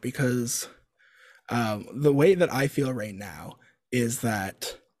mentioned that, because the way that I feel right now is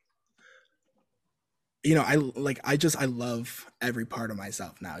that, you know, I love every part of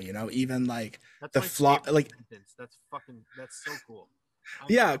myself now, you know, even like that's the flaw, like sentence. That's so cool.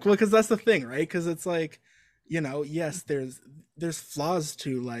 Yeah, well, because that's the thing, right? Because it's like, you know, yes, there's flaws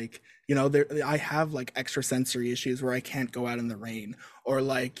to, like, you know, I have like extrasensory issues where I can't go out in the rain, or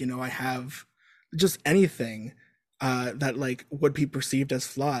like, you know, I have just anything that like would be perceived as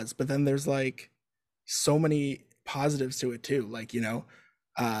flaws, but then there's like so many positives to it too, like, you know,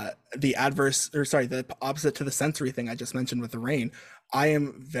 the opposite to the sensory thing I just mentioned with the rain. I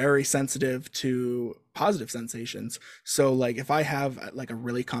am very sensitive to positive sensations. So like if I have like a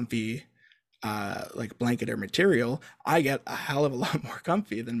really comfy like blanket or material, I get a hell of a lot more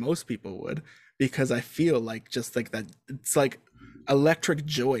comfy than most people would, because I feel like just like that, it's like electric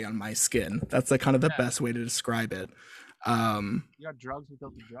joy on my skin. That's like kind of the best way to describe it. You got drugs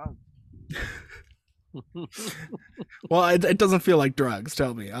without the drugs. Well, it doesn't feel like drugs.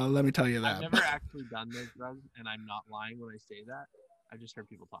 Tell me. Let me tell you that. I've never actually done those drugs, and I'm not lying when I say that. I just heard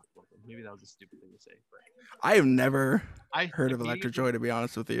people talk about them. Maybe that was a stupid thing to say. But I have never heard of electric joy, to be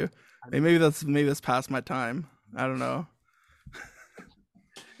honest with you. Maybe that's past my time. I don't know.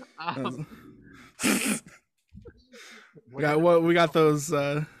 We got those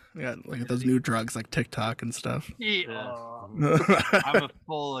like those new drugs like TikTok and stuff. Yeah. I'm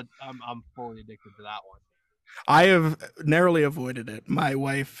fully addicted to that one. I have narrowly avoided it. My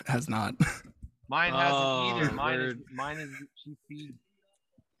wife has not. Mine hasn't either. Mine is she feeds.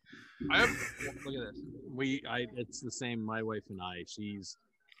 Look at this. It's the same. My wife and I. She's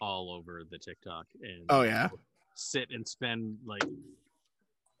all over the TikTok, and oh yeah, sit and spend like.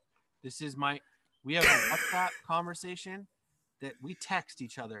 We have a WhatsApp conversation that we text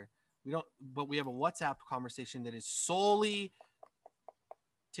each other. We don't, but we have a WhatsApp conversation that is solely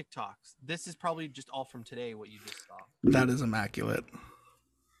TikToks. This is probably just all from today, what you just saw. That is immaculate.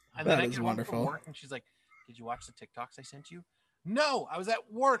 And That then I is get home wonderful. from work and she's like, "Did you watch the TikToks I sent you?" No, I was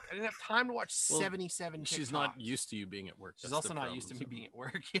at work. I didn't have time to watch Well, 77 TikToks. She's not used to you being at work. She's That's also the not used to me problem. being at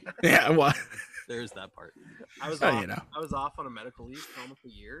work. Yeah, what? There's that part. I was Oh, off, you know. I was off on a medical leave for almost a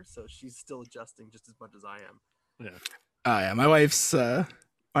year, so she's still adjusting just as much as I am. Oh yeah, my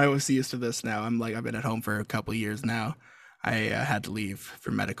wife's used to this now. I've been at home for a couple of years now. I had to leave for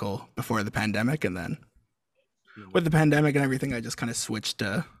medical before the pandemic, and then with the pandemic and everything, I just kind of switched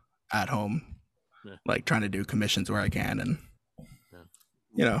to at home, Yeah. like trying to do commissions where I can, and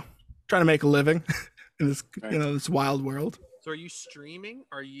Yeah. trying to make a living in this Right. this wild world. So are you streaming?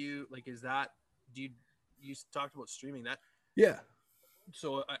 Are you like, is that, you talked about streaming that? Yeah.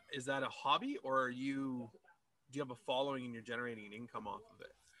 So is that a hobby, or do you have a following and you're generating an income off of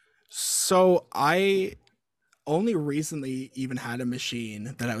it? So I only recently even had a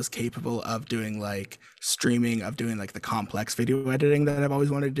machine that I was capable of doing like streaming, of doing like the complex video editing that I've always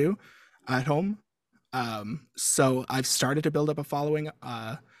wanted to do at home. So I've started to build up a following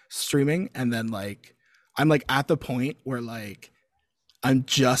streaming, and then like I'm like at the point where like I'm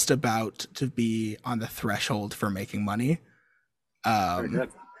just about to be on the threshold for making money. Very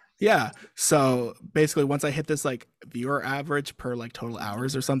good. Yeah. So basically once I hit this like viewer average per like total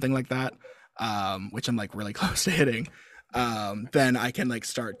hours or something like that, which I'm like really close to hitting, then I can like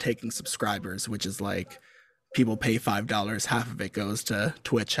start taking subscribers, which is like people pay $5, half of it goes to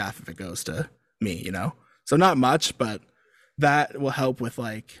Twitch, half of it goes to me, So not much, but that will help with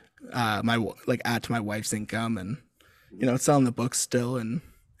like add to my wife's income, and selling the books still, and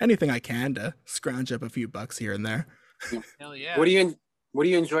anything I can to scrounge up a few bucks here and there. Hell yeah. What do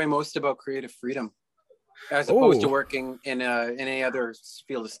you enjoy most about creative freedom, as opposed to working in any other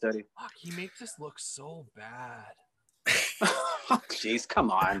field of study? Fuck, he makes us look so bad. Jeez,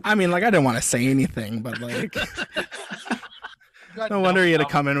 come on. I mean, like, I didn't want to say anything, but like, no wonder you had to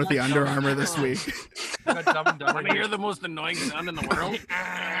come in with the Under Armour this week. Got Dumb and Dumber Want to hear the most annoying sound in the world?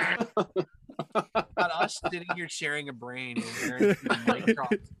 Got us sitting here sharing a brain and wearing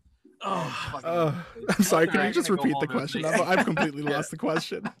Minecraft. Oh, I'm sorry. Can you just repeat the question? I've completely lost the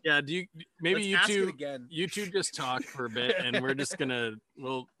question. Yeah. Do you maybe Let's ask it you two again. you two just talk for a bit, and we're just gonna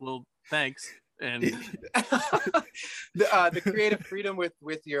we'll thanks and The creative freedom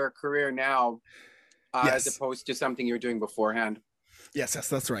with your career now, Yes. as opposed to something you were doing beforehand. Yes,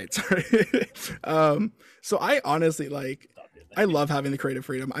 that's right. Sorry. So I honestly I love having the creative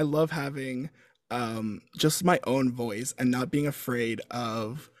freedom. I love having just my own voice and not being afraid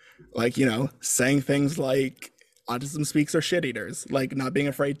of saying things like autism speaks or shit eaters, like not being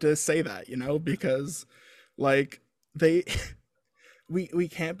afraid to say that, because like we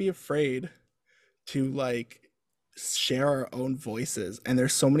can't be afraid to like share our own voices. And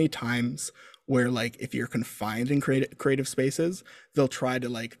there's so many times where like if you're confined in creative spaces, they'll try to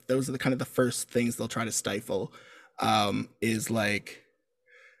like, those are the kind of the first things they'll try to stifle, is like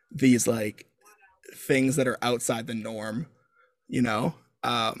these like things that are outside the norm,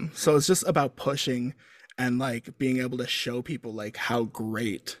 so it's just about pushing and like being able to show people like how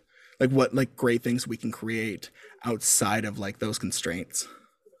great, like what like great things we can create outside of like those constraints.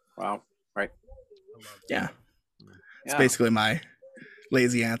 Wow. Right. Yeah. It's Yeah. basically my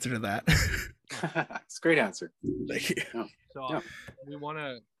lazy answer to that. It's a great answer. Thank you. So Yeah. we want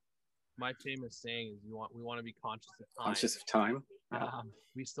to. My famous saying is, we want to be conscious of time. Conscious of time.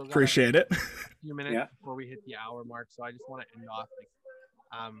 We still got Appreciate it. a few minutes Yeah. before we hit the hour mark, so I just want to end off like,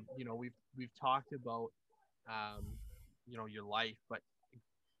 we've talked about, your life, but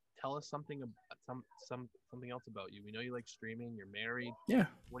tell us something about something else about you. We know you like streaming. You're married. Yeah.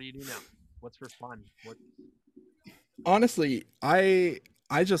 What do you do now? What's for fun? Honestly, I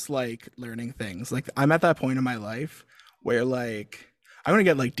just like learning things. Like I'm at that point in my life where like I want to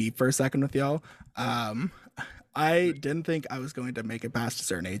get like deep for a second with y'all. I didn't think I was going to make it past a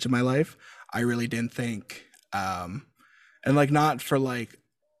certain age in my life. I really didn't think, and like not for like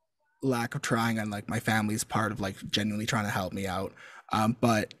lack of trying on like my family's part of like genuinely trying to help me out,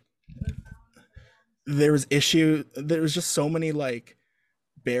 but there was just so many like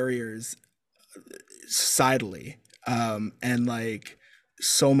barriers societally, and like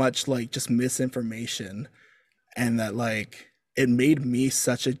so much like just misinformation, and that like it made me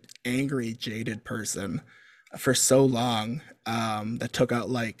such an angry, jaded person for so long, that took out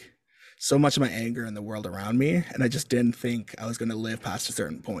like so much of my anger in the world around me, and I just didn't think I was going to live past a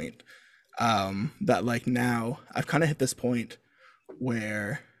certain point, that like now I've kind of hit this point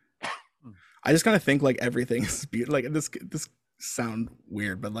where I just kind of think like everything is beautiful. Like this sound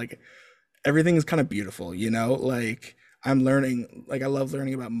weird, but like everything is kind of beautiful, like I'm learning, like I love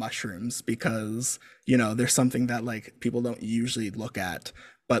learning about mushrooms because, you know, there's something that like people don't usually look at,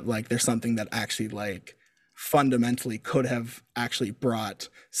 but like there's something that actually like fundamentally could have actually brought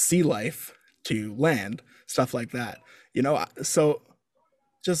sea life to land, stuff like that. You know, so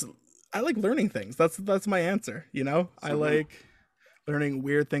just I like learning things. That's my answer, you know? I like learning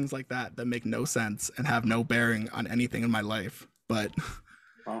weird things like that that make no sense and have no bearing on anything in my life. But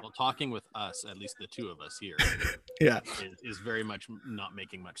Well, talking with us, at least the two of us here, yeah, is very much not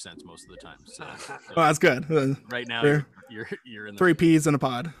making much sense most of the time. So well, that's good. right now We're you're in the three peas in a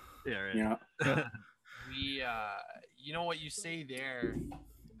pod. yeah, right. Yeah. We, you know what you say there.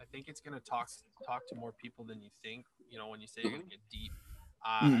 I think it's gonna talk to more people than you think. You know, when you say you're gonna get deep,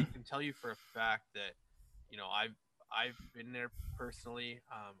 I can tell you for a fact that, you know, I've been there personally.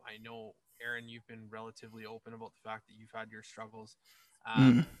 I know, Aaron, you've been relatively open about the fact that you've had your struggles.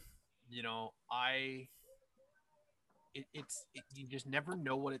 You know, you just never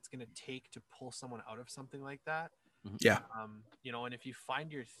know what it's going to take to pull someone out of something like that. Yeah. You know, and if you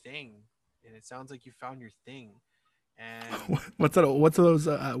find your thing, and it sounds like you found your thing, and What's that? What's those?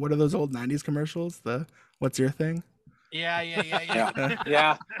 What are those old '90s commercials? The what's your thing? yeah.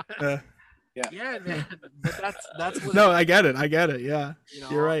 Yeah. Yeah, man. But that's what, No, I get it. Yeah, you know,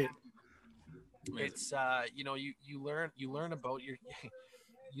 you're right. it's you know, you learn about your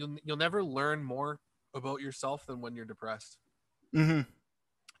you'll never learn more about yourself than when you're depressed. Mm-hmm.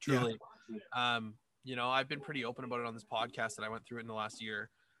 Truly. You know, I've been pretty open about it on this podcast that I went through it in the last year.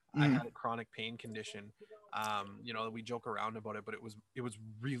 I had a chronic pain condition. You know, we joke around about it, but it was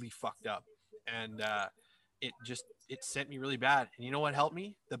really fucked up. And it sent me really bad. And you know what helped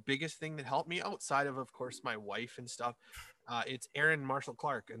me? The biggest thing that helped me, outside of course, my wife and stuff, it's Aaron Marshall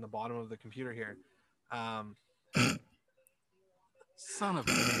Clark in the bottom of the computer here. Son of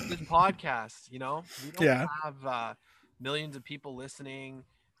This podcast, you know, we don't have millions of people listening.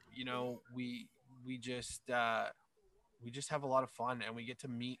 You know, we just have a lot of fun, and we get to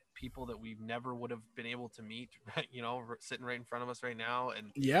meet people that we never would have been able to meet, right? You know, sitting right in front of us right now,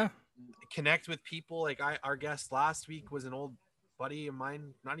 and connect with people. Like our guest last week was an old buddy of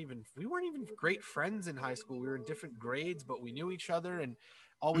mine. We weren't even great friends in high school. We were in different grades, but we knew each other and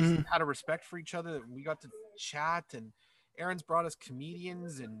always had a respect for each other. We got to chat, and Aaron's brought us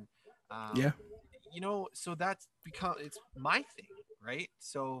comedians, and you know, so it's my thing, right?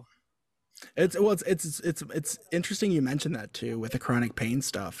 So it's interesting you mentioned that too with the chronic pain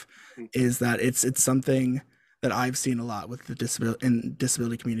stuff, is that it's something that I've seen a lot with the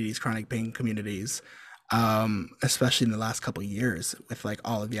disability communities, chronic pain communities, especially in the last couple of years with like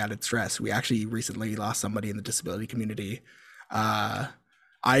all of the added stress. We actually recently lost somebody in the disability community.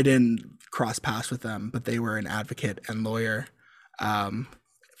 I didn't cross paths with them, but they were an advocate and lawyer, and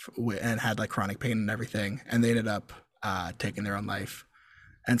had like chronic pain and everything, and they ended up taking their own life.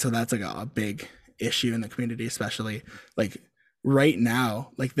 And so that's like a big issue in the community, especially like right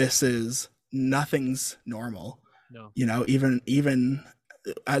now. Like nothing's normal. No. You know, even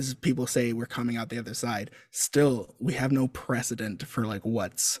as people say we're coming out the other side, still we have no precedent for like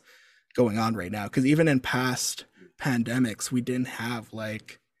what's going on right now. Because even in past pandemics, we didn't have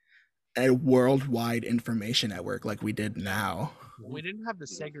like a worldwide information network like we did now. We didn't have the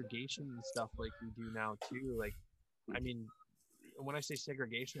segregation and stuff like we do now too. Like, I mean, when I say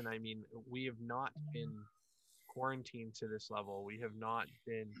segregation, I mean we have not been quarantined to this level. We have not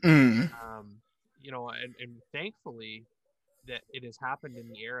been, you know, and thankfully that it has happened in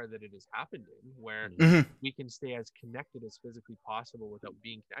the era that it has happened in, where we can stay as connected as physically possible without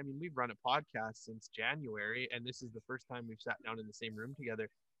being. I mean, we've run a podcast since January, and this is the first time we've sat down in the same room together.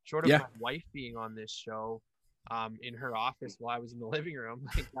 Short of my wife being on this show, in her office while I was in the living room,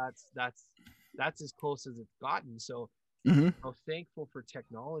 like that's as close as it's gotten. So. I'm thankful for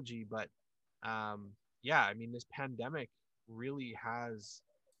technology, but yeah, I mean, this pandemic really has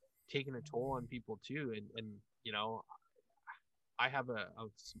taken a toll on people too, and you know, I have a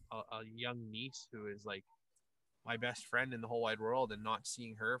young niece who is like my best friend in the whole wide world, and not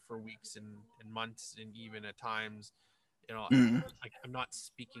seeing her for weeks and months, and even at times, you know, like I'm not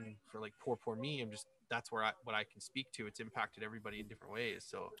speaking for like poor me. I'm just, that's what I can speak to. It's impacted everybody in different ways.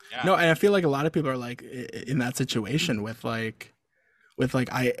 So yeah. No, and I feel like a lot of people are like in that situation with like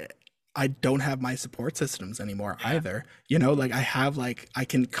I don't have my support systems anymore either. You know, like I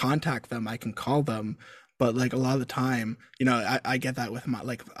can contact them, I can call them, but like a lot of the time, you know, I get that with my,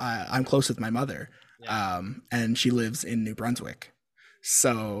 like I'm close with my mother, and she lives in New Brunswick.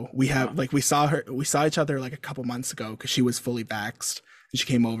 So we have like we saw each other like a couple months ago because she was fully vaxxed, and she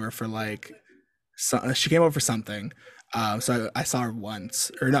came over for like something. So I saw her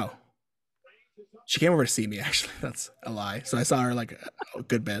once, or no, She came over to see me, actually. That's a lie. So I saw her like a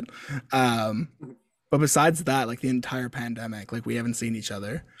good bit. But besides that, like the entire pandemic, like we haven't seen each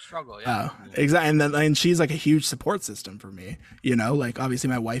other. Struggle, yeah. Exactly. And she's like a huge support system for me. You know, like obviously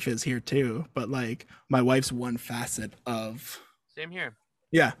my wife is here too, but like my wife's one facet of. Same here.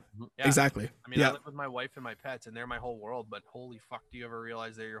 Yeah, Yeah. exactly. I mean, yeah. I live with my wife and my pets, and they're my whole world. But holy fuck, do you ever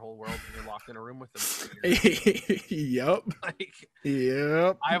realize they're your whole world when you're locked in a room with them? Yep. Like,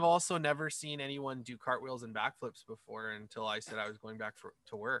 Yep. I've also never seen anyone do cartwheels and backflips before until I said I was going back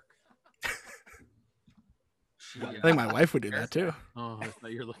to work. I think my wife would do that too. Oh, I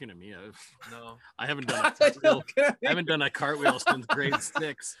thought you were looking at me. No. I haven't done a cartwheel. I haven't done a cartwheel since grade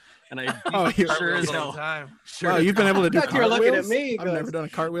 6, and I you're sure as all hell. the time. Sure Wow, as you've been hell- able to do I thought you were cartwheels? looking at me, I've guys. never done a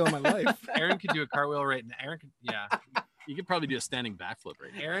cartwheel in my life. Aaron could do a cartwheel right now. Aaron could, yeah. You could probably do a standing backflip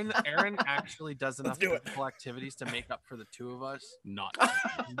right now. Aaron actually does enough do it. physical activities to make up for the two of us. Not.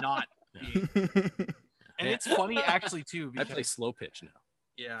 Not being. And it's funny actually too I because play slow pitch now.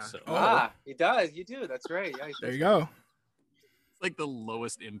 yeah. So Ah, he does. You do. That's right. Yeah. There you go. it's like the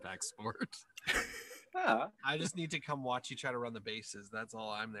lowest impact sport. Ah. I just need to come watch you try to run the bases. That's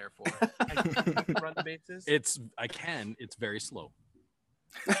all I'm there for. I can run the bases. I can. It's very slow.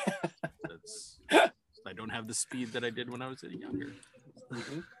 That's. I don't have the speed that I did when I was younger.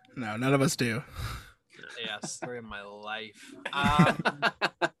 Mhm. No, none of us do. Yeah, story of my life.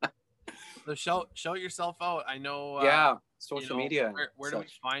 So show yourself out. I know. Yeah. you Social know, media. Where do we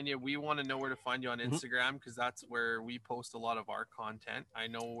such. find you? We want to know where to find you on Mhm. Instagram because that's where we post a lot of our content. I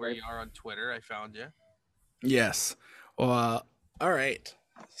know where Right. you are on Twitter. I found you. Yes. Well, all right.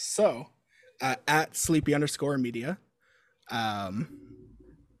 So, at sleepy_media.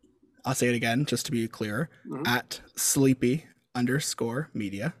 I'll say it again just to be clear. Mhm. At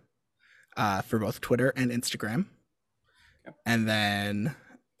sleepy_media. For both Twitter and Instagram. Yep. And then,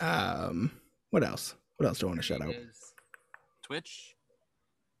 what else? What else do I want to shout out? Twitch.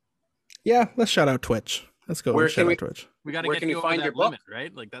 Yeah, let's shout out Twitch. Let's go. Where Shout can we- out Twitch. We got to Where get can you we over find that your book? limit,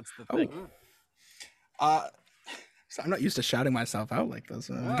 right? Like that's the Oh. thing. So I'm not used to shouting myself out like this.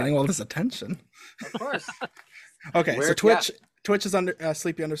 I'm What? getting all this attention. Of course. Okay, Where- so Twitch is under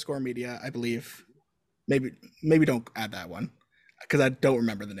sleepy_media, I believe. Maybe don't add that one because I don't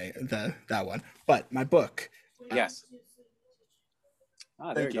remember the name that one. But my book, Yes.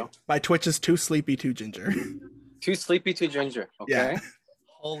 Ah, there thank you you. go. My Twitch is Too Sleepy Too Ginger. Too sleepy, too ginger. Okay. Yeah.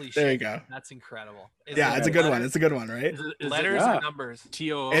 Holy shit. There you go. That's incredible. Is Yeah, it it's a good one. letters- It's a good one, right? Is Letters Yeah. or numbers?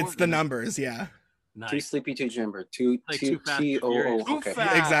 TOO. It's the numbers, yeah. Too Nice. sleepy, too ginger. Too Like T Too Fast, T Too O Furious. O. Too Okay.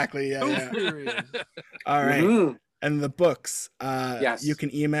 fast. Exactly. Yeah. yeah. Furious. All right. Mhm. And the books. Yes. You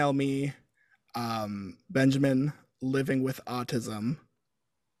can email me, Benjamin Living with Autism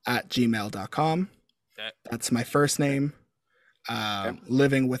at gmail.com. Okay. That's my first name.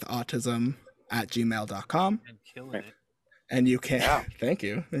 Living with Autism at gmail.com. And killing Right. it. And you can, Yeah. thank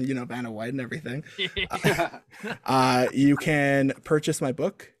you. And, you know, Vanna White and everything. Mm-hmm. You can purchase my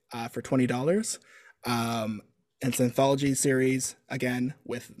book for $20. It's an anthology series, again,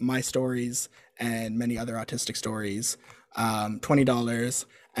 with my stories and many other autistic stories. $20.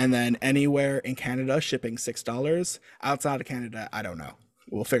 And then anywhere in Canada, shipping $6. Outside of Canada, I don't know.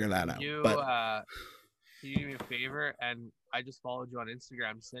 We'll figure that out. You But can you do me a favor? And I just followed you on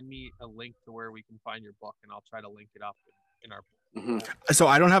Instagram. Send me a link to where we can find your book, and I'll try to link it up in our. Mhm. so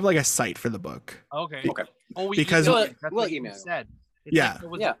I don't have like a site for the book. Okay. Okay. Oh, we Because- email We'll- it. That's we'll what you email. said. Yeah.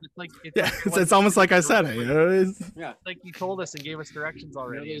 Yeah. It's like Yeah, like the it's one- almost like I said it. You know? Yeah. Like you told us and gave us directions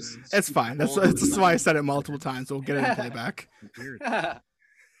already. and It's fine. That's why I said it multiple times. So we'll get it in playback. Weird.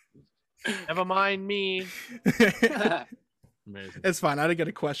 Never mind me. Amazing. It's fine. I didn't get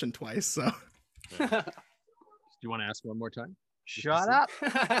a question twice, so Do you want to ask one more time? Shut up.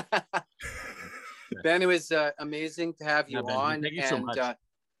 Ben, it was amazing to have you Yeah, Ben, on thank you so and much.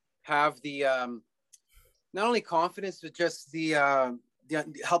 have the not only confidence but just the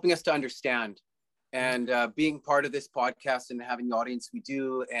helping us to understand and being part of this podcast and having the audience we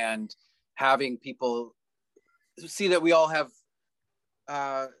do and having people see that we all have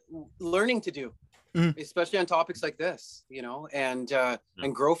learning to do, especially on topics like this, you know, and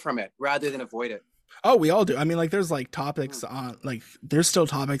grow from it rather than avoid it. oh, we all do. I mean, like, there's like topics on there's still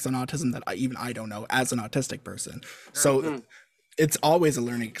topics on autism that I don't know as an autistic person. So Mhm. it's always a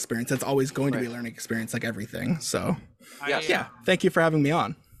learning experience. It's always going to be a Right. learning experience, like everything. So Yes. yeah, thank you for having me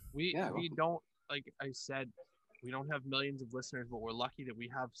on. We Yeah, we don't, like I said, we don't have millions of listeners, but we're lucky that we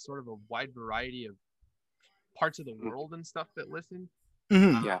have sort of a wide variety of parts of the world and stuff that listen.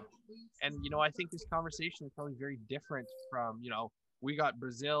 Mhm. Yeah. And you know, I think this conversation is probably very different from, you know, we got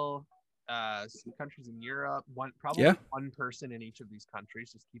Brazil, some countries in Europe, probably Yeah. one person in each of these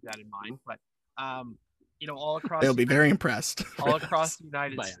countries. Just keep that in mind. But all across They'll be very impressed. all across the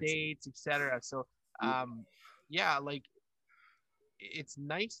United By States, etc. So, like it's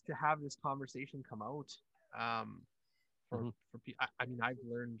nice to have this conversation come out. For people, I mean, I've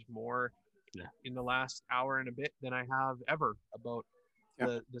learned more in the last hour and a bit than I have ever about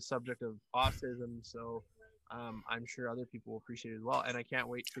the subject of autism. So, I'm sure other people will appreciate it as well. And I can't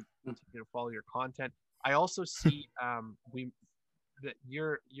wait to continue to follow your content. I also see that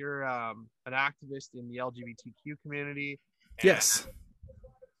you're an activist in the LGBTQ community. And, Yes.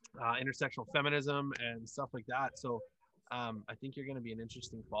 intersectional feminism and stuff like that. So I think you're going to be an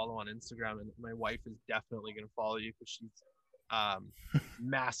interesting follow on Instagram, and my wife is definitely going to follow you because she's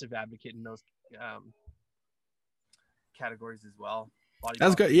massive advocate in those categories as well.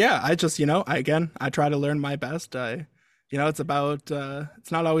 That's good. Yeah, I just, I try to learn my best. It's about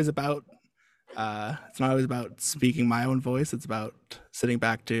it's not always about speaking my own voice. It's about sitting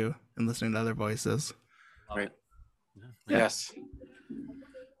back too and listening to other voices. Right. Yeah. Yes.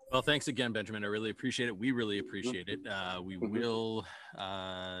 Well, thanks again, Benjamin. I really appreciate it. We really appreciate it. We will,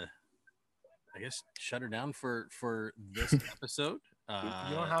 I guess, shut her down for this episode.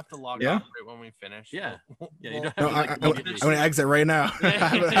 You don't have to log yeah. off right when we finish. Yeah. Yeah, you We'll- don't have No, to, I'm going to exit right now. I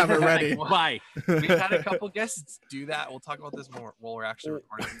have it ready. Bye. We've had a couple guests do that. We'll talk about this more while we're actually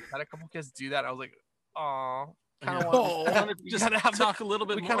recording. We've had a couple guests do that. I was like, oh, kind of want to Just talk a little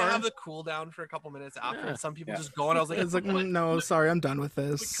bit we more. kind of have the cool down for a couple minutes after, Yeah. and some people Yeah. just go, and I was like, It's like, no, sorry, I'm done with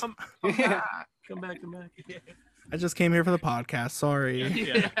this. come Yeah. back. Come back. I just came here for the podcast. Sorry.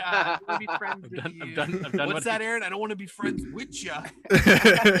 Yeah. I want to be friends with I'm you. done What's with that, Aaron? I don't want to be friends with you.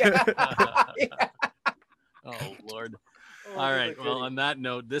 Oh, Lord. Oh, All right. my Well, goodness. on that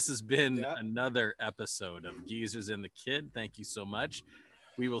note, this has been Yeah. another episode of Geezers and the Kid. Thank you so much.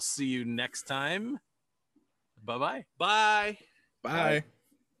 We will see you next time. Bye-bye. Bye. Bye.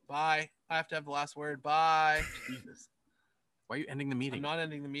 Bye. I have to have the last word. Bye. Jesus. Why are you ending the meeting? I'm not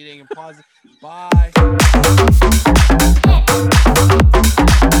ending the meeting. Pause. Bye.